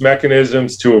defense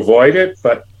mechanisms to avoid it.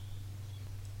 But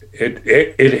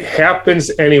it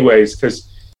happens anyways, because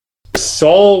the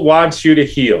soul wants you to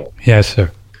heal. Yes,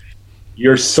 sir.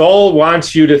 Your soul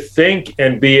wants you to think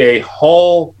and be a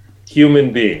whole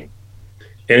human being.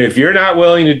 And if you're not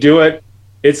willing to do it,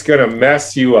 it's going to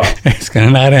mess you up. It's going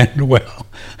to not end well.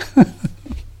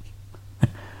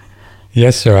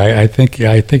 Yes, sir. I think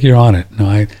you're on it.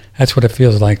 No, that's what it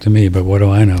feels like to me, but what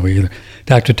do I know either?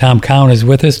 Dr. Tom Cowan is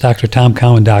with us,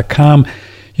 drtomcowan.com.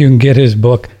 You can get his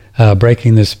book,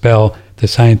 Breaking the Spell, the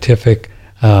Scientific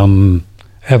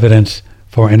Evidence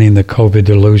for Ending the COVID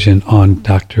Delusion on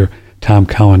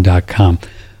drtomcowan.com.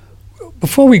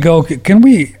 Before we go,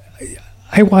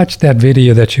 I watched that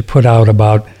video that you put out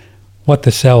about what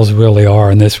the cells really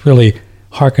are, and this really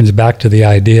harkens back to the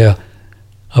idea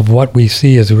of what we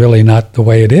see is really not the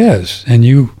way it is. And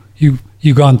you've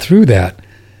gone through that.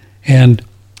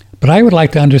 But I would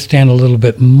like to understand a little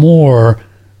bit more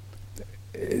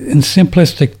in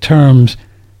simplistic terms.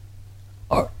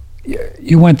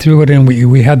 You went through it, and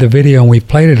we had the video, and we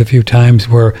played it a few times,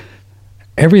 where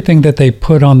everything that they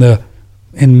put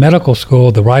in medical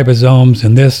school, the ribosomes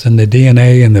and this and the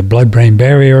DNA and the blood-brain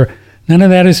barrier, none of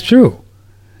that is true.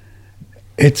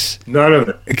 It's none of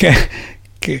it. Okay.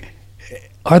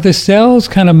 Are the cells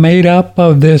kind of made up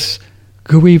of this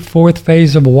gooey fourth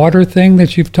phase of water thing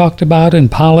that you've talked about in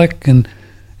Pollock and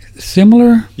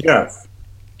similar? Yes.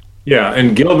 Yeah,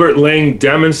 and Gilbert Ling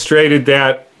demonstrated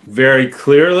that very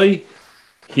clearly.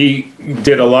 He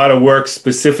did a lot of work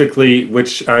specifically,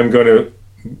 which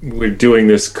we're doing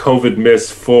this COVID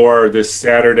Miss 4 this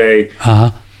Saturday.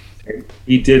 Uh-huh.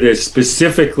 He did it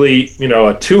specifically,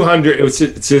 a 200,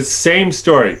 it's the same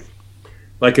story,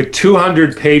 like a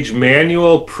 200-page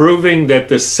manual proving that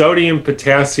the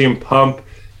sodium-potassium pump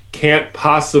can't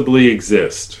possibly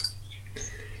exist.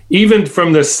 Even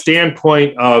from the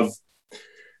standpoint of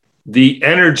the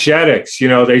energetics,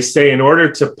 they say in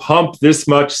order to pump this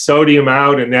much sodium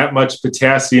out and that much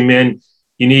potassium in,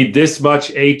 you need this much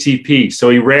ATP.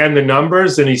 So he ran the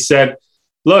numbers and he said,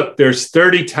 look, there's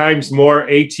 30 times more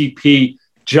ATP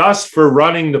just for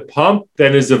running the pump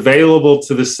than is available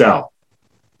to the cell.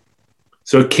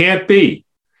 So it can't be.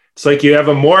 It's like you have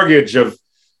a mortgage of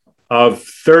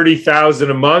 $30,000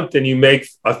 a month and you make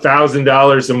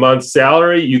 $1,000 a month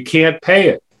salary. You can't pay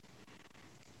it.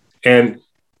 And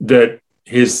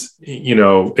his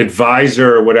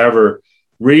advisor or whatever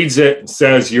reads it and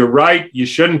says, you're right, you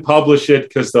shouldn't publish it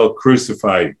because they'll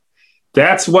crucify you.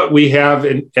 That's what we have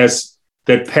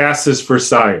that passes for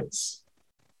science.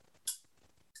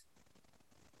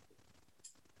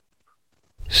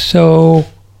 So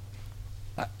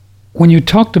when you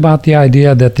talked about the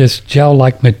idea that this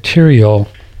gel-like material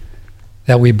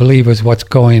that we believe is what's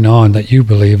going on, that you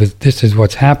believe is this is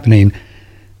what's happening,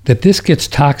 that this gets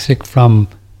toxic from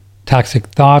toxic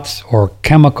thoughts or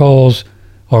chemicals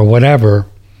or whatever,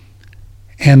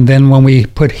 and then when we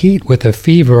put heat with a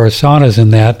fever or saunas in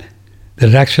that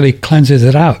it actually cleanses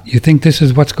it out. You think this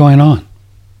is what's going on?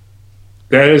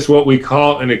 That is what we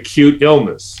call an acute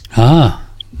illness.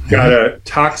 Got a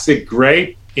toxic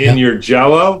grape in your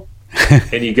Jell-O,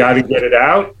 and you got to get it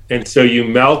out. And so you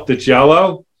melt the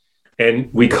Jell-O,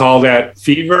 and we call that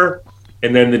fever.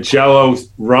 and then the jello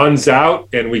runs out,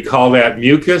 and we call that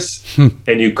mucus,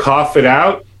 and you cough it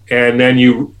out, and then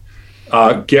you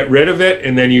get rid of it,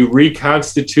 and then you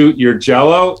reconstitute your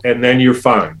jello, and then you're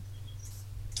fine.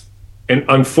 And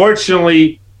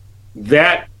unfortunately,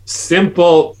 that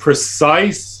simple,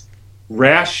 precise,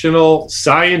 rational,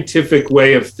 scientific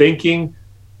way of thinking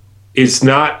is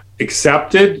not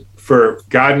accepted for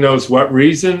God knows what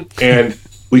reason, and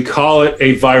we call it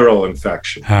a viral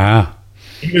infection.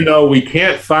 Even though we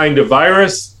can't find a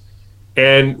virus,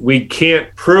 and we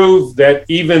can't prove that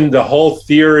even the whole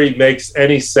theory makes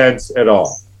any sense at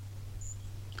all.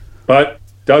 But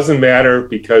doesn't matter,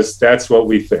 because that's what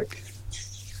we think.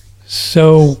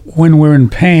 So when we're in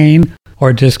pain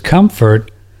or discomfort,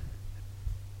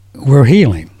 we're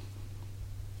healing.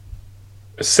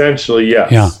 Essentially,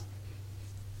 yes. Yeah.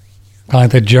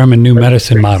 Like the German New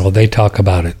Medicine model, they talk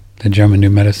about it. The German New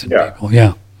Medicine people.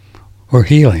 Yeah. We're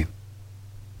healing.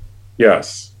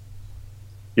 Yes.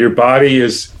 Your body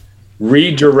is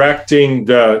redirecting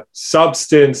the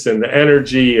substance and the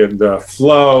energy and the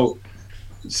flow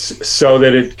so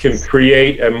that it can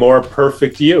create a more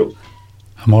perfect you.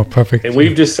 A more perfect And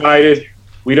we've decided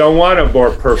we don't want a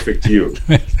more perfect you.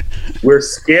 We're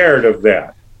scared of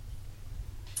that.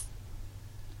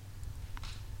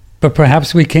 But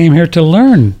perhaps we came here to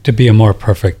learn to be a more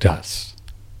perfect us.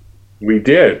 We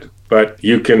did, but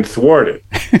you can thwart it.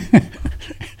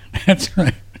 That's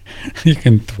right. You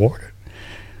can thwart it.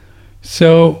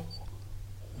 So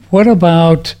what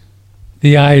about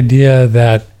the idea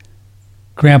that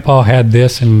Grandpa had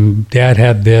this and Dad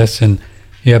had this and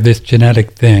you have this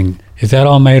genetic thing? Is that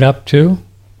all made up too?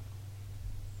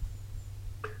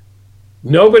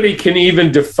 Nobody can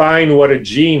even define what a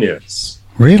gene is.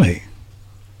 Really?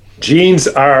 Genes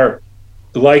are,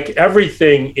 like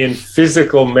everything in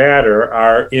physical matter,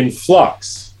 are in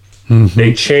flux. Mm-hmm.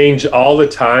 They change all the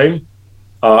time,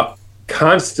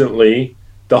 constantly.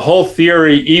 The whole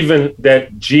theory, even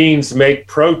that genes make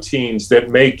proteins that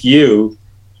make you,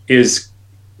 is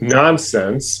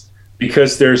nonsense,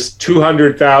 because there's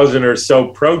 200,000 or so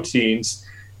proteins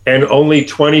and only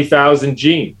 20,000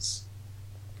 genes.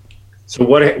 So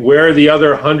where are the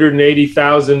other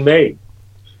 180,000 made?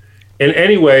 And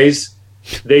anyways,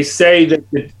 they say that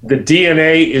the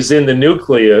DNA is in the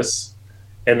nucleus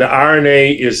and the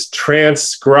RNA is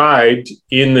transcribed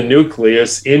in the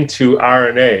nucleus into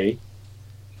RNA.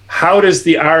 How does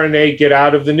the RNA get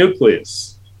out of the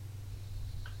nucleus?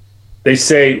 They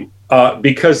say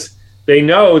because they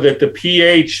know that the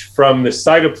pH from the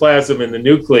cytoplasm in the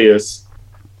nucleus,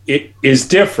 it is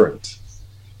different.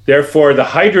 Therefore, the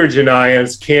hydrogen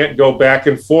ions can't go back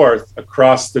and forth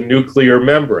across the nuclear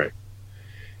membrane.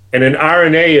 And an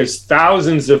RNA is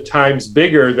thousands of times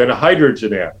bigger than a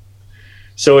hydrogen atom.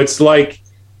 So it's like,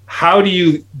 how do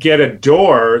you get a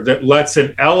door that lets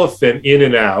an elephant in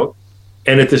and out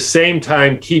and at the same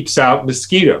time keeps out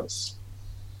mosquitoes?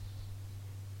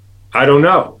 I don't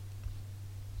know.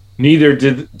 Neither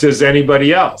does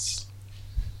anybody else.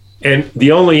 And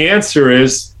the only answer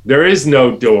is there is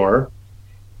no door,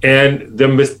 and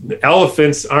the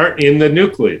elephants aren't in the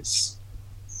nucleus.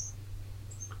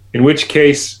 In which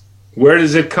case, where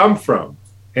does it come from?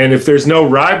 And if there's no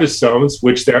ribosomes,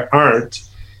 which there aren't,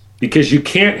 because you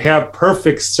can't have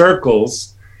perfect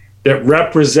circles that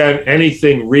represent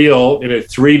anything real in a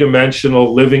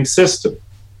three-dimensional living system.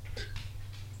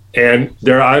 And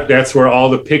that's where all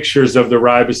the pictures of the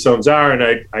ribosomes are.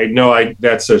 And I know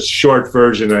that's a short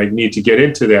version. I need to get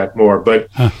into that more. But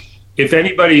if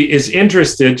anybody is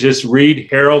interested, just read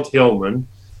Harold Hillman,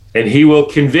 and he will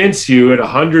convince you at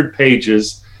 100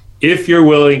 pages, if you're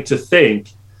willing to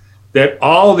think, that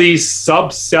all these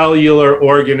subcellular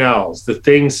organelles, the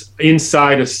things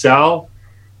inside a cell,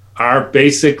 are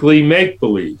basically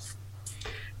make-believe.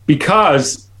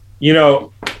 Because,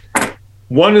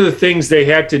 one of the things they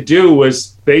had to do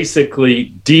was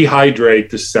basically dehydrate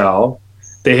the cell.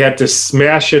 They had to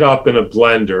smash it up in a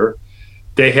blender.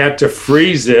 They had to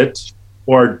freeze it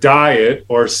or dye it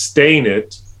or stain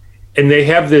it. And they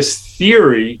have this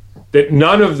theory that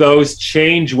none of those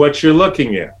change what you're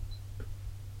looking at.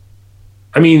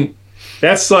 I mean,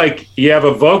 that's like you have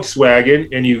a Volkswagen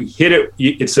and you hit it.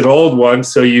 It's an old one,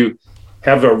 so you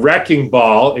have a wrecking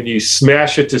ball and you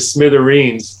smash it to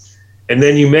smithereens. And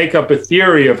then you make up a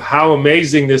theory of how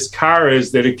amazing this car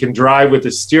is that it can drive with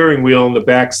a steering wheel in the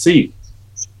back seat.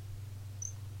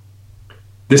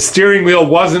 The steering wheel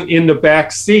wasn't in the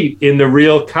back seat in the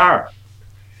real car.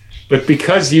 But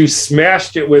because you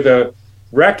smashed it with a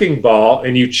wrecking ball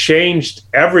and you changed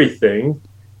everything,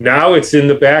 now it's in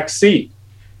the back seat.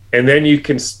 And then you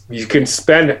can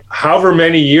spend however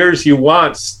many years you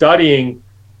want studying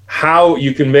how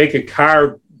you can make a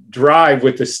car drive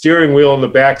with the steering wheel in the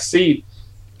back seat,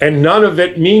 and none of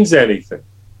it means anything.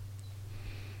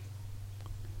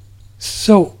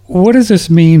 So what does this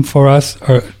mean for us?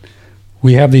 Or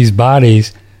we have these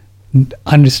bodies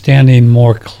understanding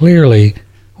more clearly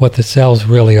what the cells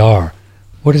really are.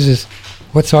 What is this?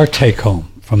 What's our take home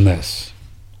from this?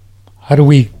 How do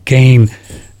we gain?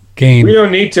 We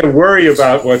don't need to worry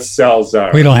about what cells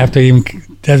are. We don't have to even.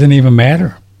 Doesn't even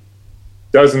matter.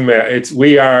 Doesn't matter.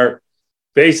 We are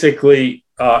basically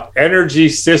energy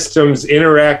systems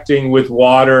interacting with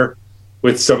water,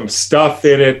 with some stuff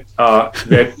in it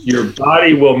that your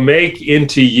body will make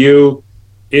into you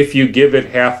if you give it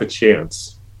half a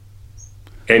chance.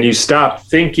 And you stop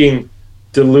thinking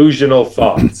delusional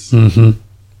thoughts. Mm-hmm.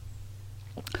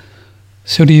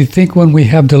 So do you think when we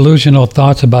have delusional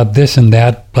thoughts about this and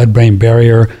that, blood-brain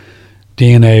barrier,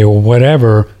 DNA, or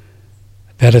whatever,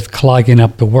 that it's clogging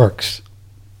up the works?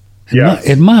 Yes.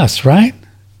 It must, right?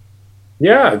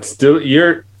 Yeah, it's still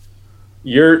you're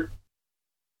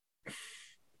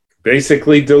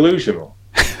basically delusional.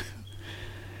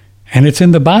 And it's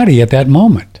in the body at that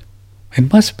moment.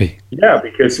 It must be. Yeah,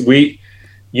 because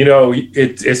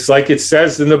it's like it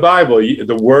says in the Bible,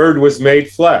 the Word was made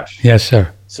flesh. Yes,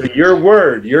 sir. So your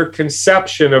word, your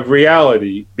conception of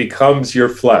reality becomes your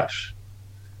flesh.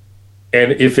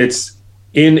 And if it's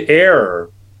in error,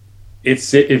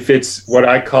 if it's what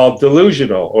I call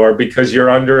delusional, or because you're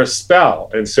under a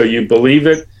spell, and so you believe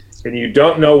it and you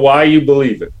don't know why you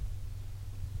believe it,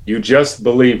 you just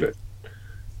believe it,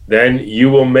 then you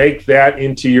will make that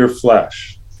into your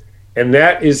flesh. And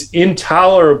that is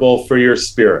intolerable for your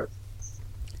spirit.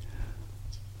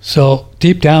 So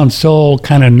deep down, soul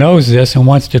kind of knows this and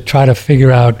wants to try to figure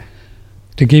out,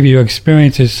 to give you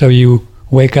experiences so you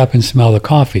wake up and smell the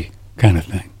coffee kind of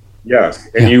thing. Yes,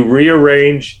 and you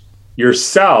rearrange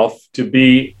yourself to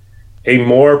be a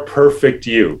more perfect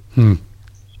you.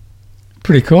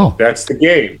 Pretty cool. That's the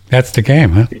game. That's the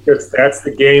game, huh? Because that's the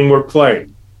game we're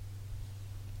playing.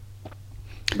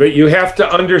 But you have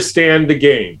to understand the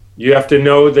game. You have to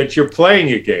know that you're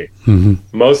playing a game.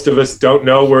 Mm-hmm. Most of us don't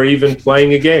know we're even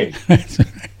playing a game.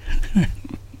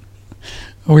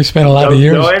 Well, we spent a lot of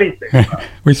years. Don't know anything.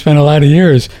 We spent a lot of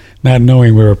years not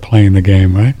knowing we were playing the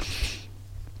game, right?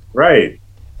 Right.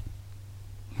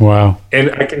 Wow.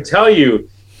 And I can tell you,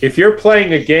 if you're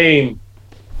playing a game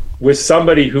with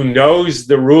somebody who knows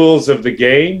the rules of the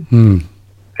game,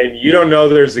 and you don't know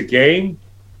there's a game,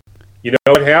 you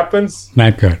know what happens?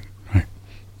 Not good. Right.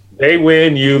 They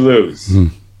win, you lose.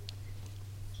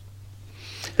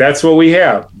 That's what we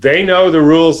have. They know the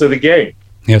rules of the game.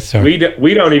 Yes, sir.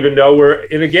 We don't even know we're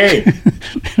in a game.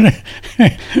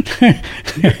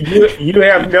 you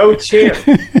have no chance.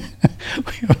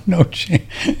 We have no chance.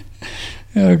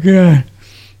 Oh, God.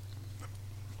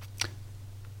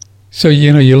 So,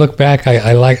 you look back,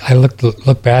 I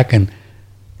look back and,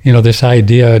 this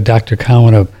idea, Dr.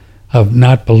 Cowan, of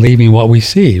not believing what we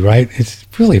see, right? It's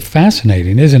really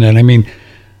fascinating, isn't it? I mean,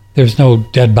 there's no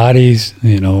dead bodies,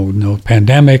 no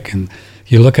pandemic, and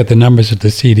you look at the numbers at the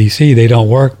CDC, they don't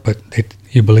work, but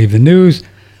you believe the news.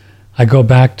 I go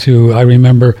back to, I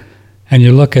remember, and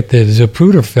you look at the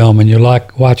Zapruder film and you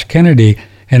watch Kennedy,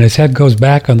 and his head goes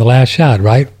back on the last shot,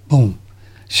 right? Boom.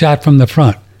 Shot from the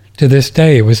front. To this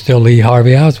day, it was still Lee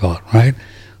Harvey Oswald, right?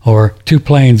 Or two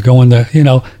planes going to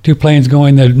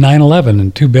 9/11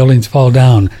 and two buildings fall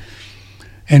down.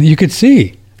 And you could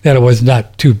see that it was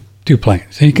not two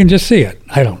planes. And you can just see it.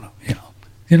 I don't know,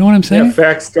 You know what I'm saying? Yeah,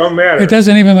 facts don't matter. It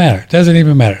doesn't even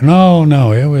matter.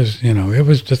 No, it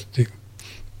was just...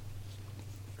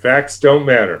 Facts don't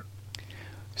matter.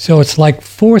 So it's like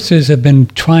forces have been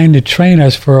trying to train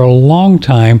us for a long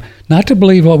time not to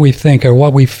believe what we think or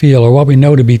what we feel or what we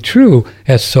know to be true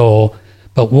as soul,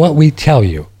 but what we tell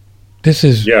you. This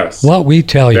is what we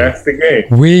tell you. That's the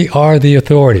game. We are the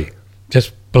authority.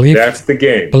 Just believe. That's the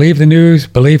game. Believe the news,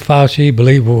 believe Fauci,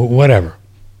 believe whatever.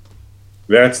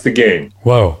 That's the game.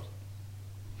 Whoa.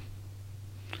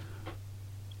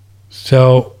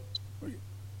 So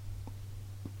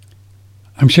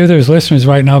I'm sure there's listeners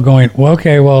right now going,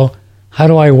 well, how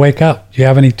do I wake up? Do you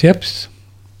have any tips?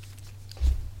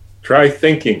 Try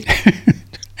thinking.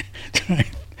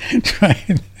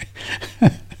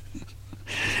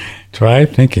 Try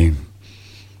thinking.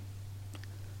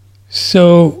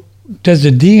 So does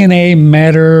the DNA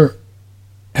matter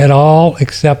at all,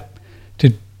 except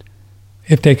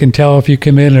if they can tell if you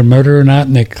committed a murder or not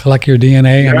and they collect your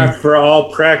DNA? Not for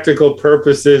all practical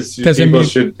purposes. People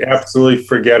should absolutely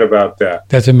forget about that.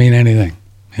 Doesn't mean anything.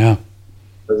 Yeah.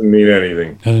 Doesn't mean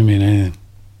anything. Doesn't mean anything.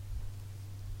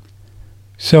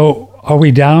 So are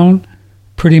we down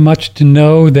pretty much to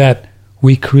know that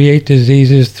we create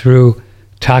diseases through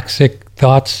toxic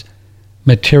thoughts,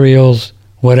 materials,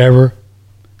 whatever,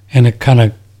 and it kind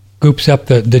of goops up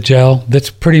the gel? That's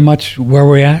pretty much where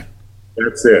we're at?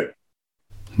 That's it.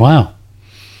 Wow.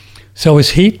 So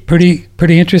is heat pretty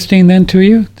interesting then to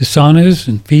you? The saunas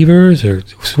and fevers or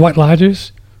sweat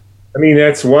lodges? I mean,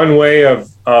 that's one way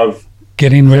of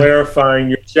getting clarifying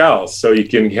your gels so you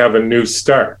can have a new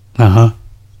start. Uh-huh.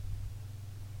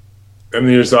 I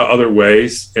mean, there's other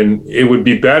ways, and it would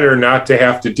be better not to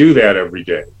have to do that every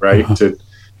day, right? Uh-huh. To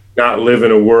not live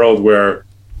in a world where,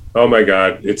 oh my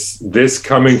God, it's this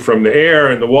coming from the air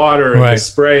and the water and the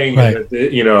spraying, and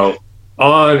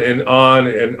on and on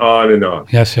and on and on.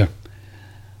 Yes, sir.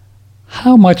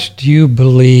 How much do you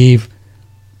believe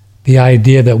the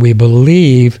idea that we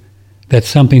believe that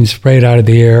something sprayed out of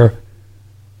the air,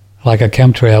 like a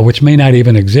chemtrail, which may not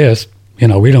even exist, we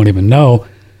don't even know,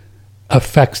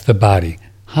 affects the body?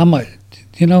 How much,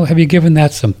 have you given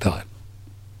that some thought?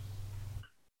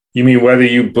 You mean whether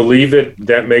you believe it,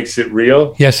 that makes it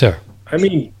real? Yes, sir. I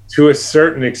mean, to a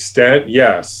certain extent,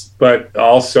 yes. But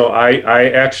also, I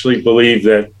actually believe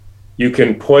that you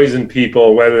can poison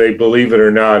people, whether they believe it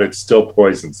or not, it still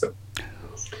poisons them.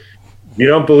 You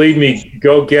don't believe me,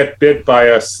 go get bit by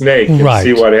a snake and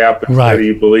see what happens, whether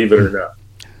you believe it or not.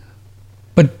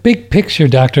 But big picture,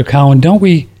 Dr. Cowan, do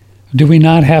we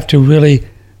not have to really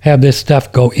have this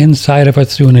stuff go inside of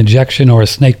us through an injection or a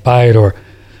snake bite or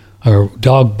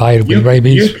dog bite with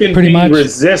rabies? You can pretty be much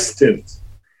resistant.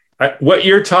 What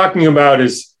you're talking about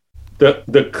is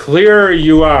the clearer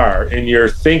you are in your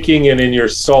thinking and in your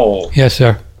soul. Yes,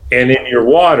 sir. And in your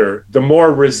water, the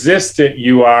more resistant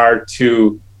you are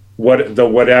to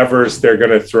whatevers they're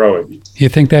going to throw at you. You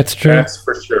think that's true? That's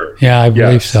for sure. Yeah, I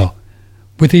believe so.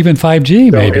 With even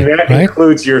 5G, maybe. And that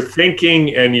includes your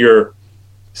thinking and your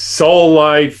soul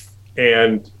life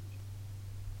and,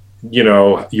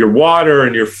 your water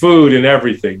and your food and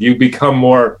everything. You become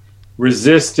more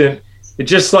resistant. It's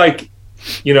just like,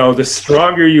 the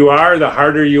stronger you are, the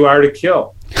harder you are to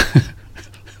kill.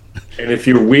 And if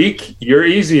you're weak, you're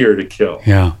easier to kill.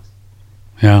 Yeah.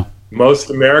 Yeah. Most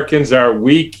Americans are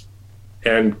weak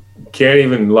and can't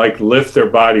even lift their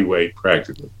body weight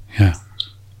practically. Yeah.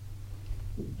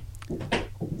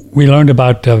 We learned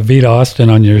about Vita Austin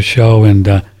on your show, and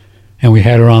we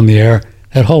had her on the air.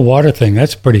 That whole water thing,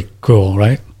 that's pretty cool,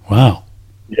 right? Wow.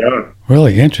 Yeah.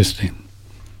 Really interesting.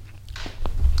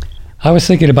 I was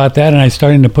thinking about that, and I was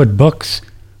starting to put books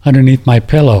underneath my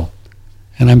pillow,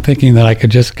 and I'm thinking that I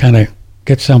could just kind of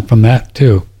get some from that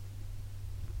too.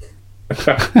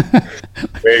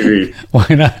 Maybe. Why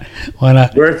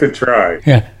not? Worth a try.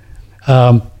 Yeah.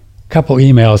 Couple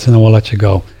emails, and then we'll let you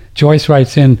go. Joyce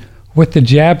writes in, with the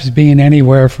jabs being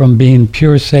anywhere from being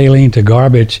pure saline to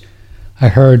garbage, I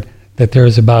heard that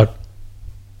there's about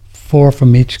 4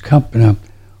 from each company.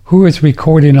 Who is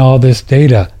recording all this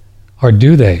data? Or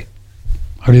do they?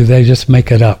 Or do they just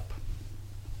make it up?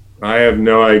 I have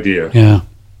no idea. Yeah.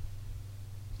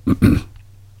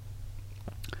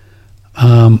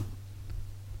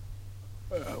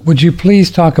 Would you please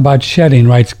talk about shedding,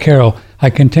 writes Carol. I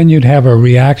continue to have a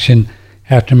reaction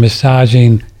after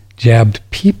massaging jabbed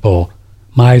people.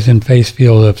 My eyes and face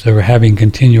feel as if they were having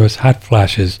continuous hot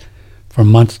flashes for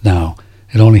months now.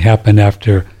 It only happened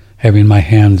after having my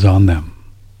hands on them.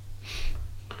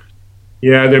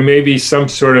 Yeah, there may be some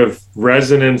sort of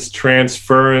resonance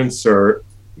transference, or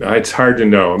it's hard to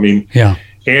know. I mean, yeah.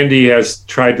 Andy has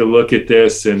tried to look at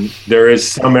this, and there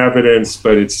is some evidence,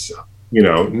 but it's,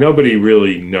 nobody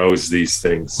really knows these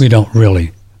things. We don't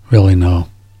really know.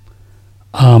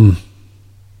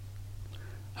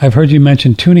 I've heard you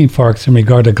mention tuning forks in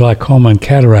regard to glaucoma and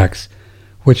cataracts.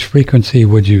 Which frequency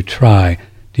would you try?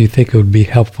 Do you think it would be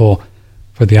helpful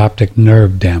for the optic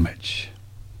nerve damage?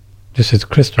 This is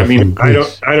Crystal from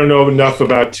Greece. I don't know enough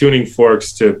about tuning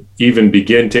forks to even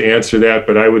begin to answer that,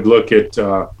 but I would look at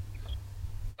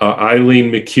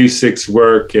Eileen McCusick's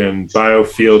work and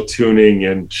biofield tuning,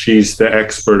 and she's the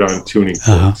expert on tuning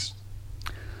forks.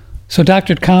 So,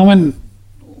 Dr. Cowan,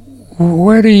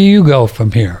 where do you go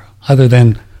from here, other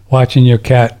than watching your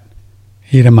cat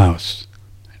eat a mouse?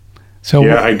 So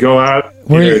yeah, I go out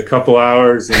in a couple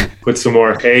hours and put some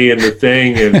more hay in the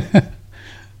thing,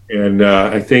 and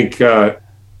I think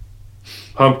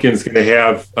Pumpkin's going to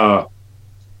have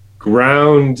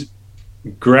ground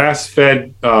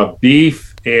grass-fed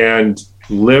beef and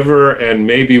liver and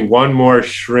maybe one more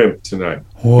shrimp tonight.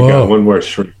 Whoa. We got one more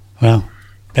shrimp. Wow.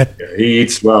 He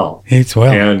eats well.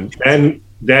 And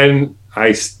then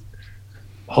I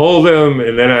hold him,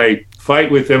 and then I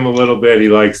fight with him a little bit. He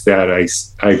likes that.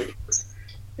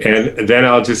 and then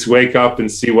I'll just wake up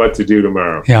and see what to do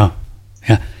tomorrow. Yeah.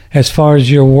 As far as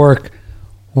your work,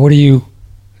 do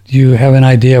you have an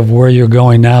idea of where you're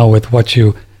going now with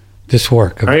this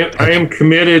work? I am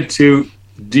committed to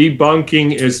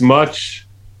debunking as much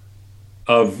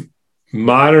of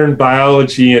modern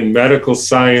biology and medical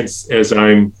science as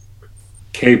I'm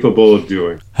capable of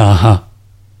doing. I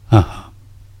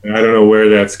don't know where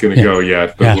that's going to go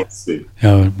yet, but we'll see.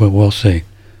 Yeah, but we'll see.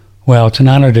 Well, it's an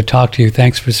honor to talk to you.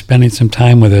 Thanks for spending some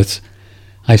time with us.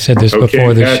 I said this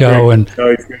before the show, and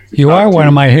you are one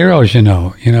of my heroes. I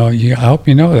hope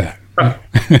you know that.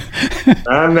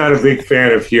 I'm not a big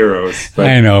fan of heroes. But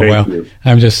I know. Well, you.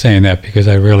 I'm just saying that because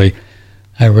I really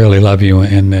love you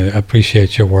and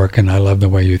appreciate your work, and I love the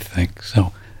way you think.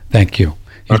 So, thank you.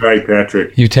 All right,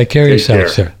 Patrick. You take care of yourself,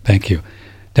 sir. Thank you.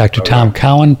 Dr. Tom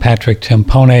Cowan, Patrick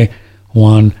Timpone,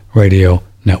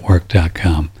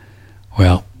 OneRadioNetwork.com.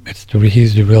 Well,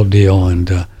 he's the real deal,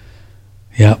 and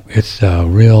it's a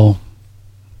real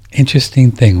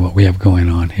interesting thing what we have going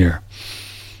on here.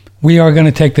 We are going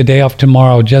to take the day off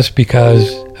tomorrow just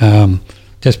because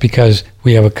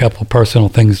we have a couple personal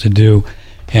things to do,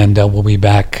 and we'll be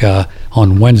back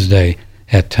on Wednesday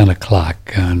at 10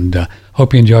 o'clock. And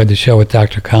hope you enjoyed the show with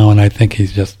Dr. Cowan. I think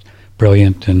he's just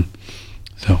brilliant, and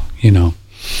so,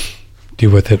 do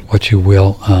with it what you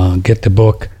will. Get the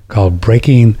book called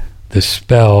Breaking the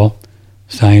Spell,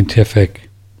 Scientific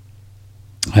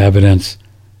Evidence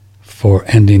for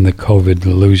Ending the COVID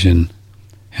Delusion,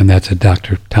 and that's at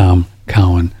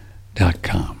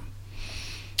drtomcowan.com.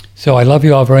 So I love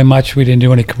you all very much. We didn't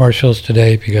do any commercials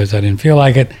today because I didn't feel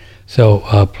like it.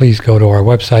 So please go to our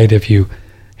website if you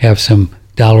have some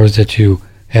dollars that you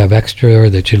have extra or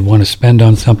that you'd want to spend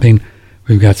on something.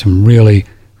 We've got some really,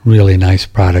 really nice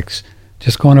products.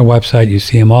 Just go on our website. You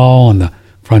see them all on the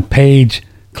front page.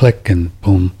 Click and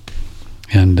boom.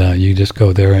 And you just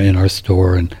go there in our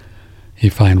store and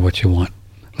you find what you want.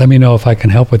 Let me know if I can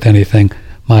help with anything.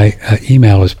 My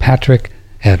email is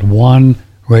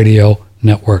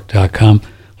patrick@oneradionetwork.com.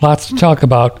 Lots to talk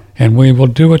about, and we will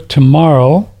do it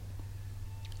tomorrow.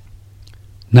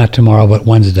 Not tomorrow, but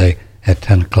Wednesday at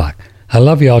 10 o'clock. I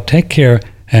love you all. Take care,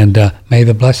 and may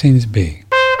the blessings be.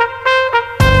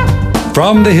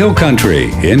 From the Hill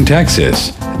Country in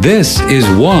Texas, this is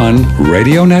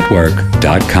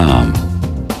OneRadioNetwork.com.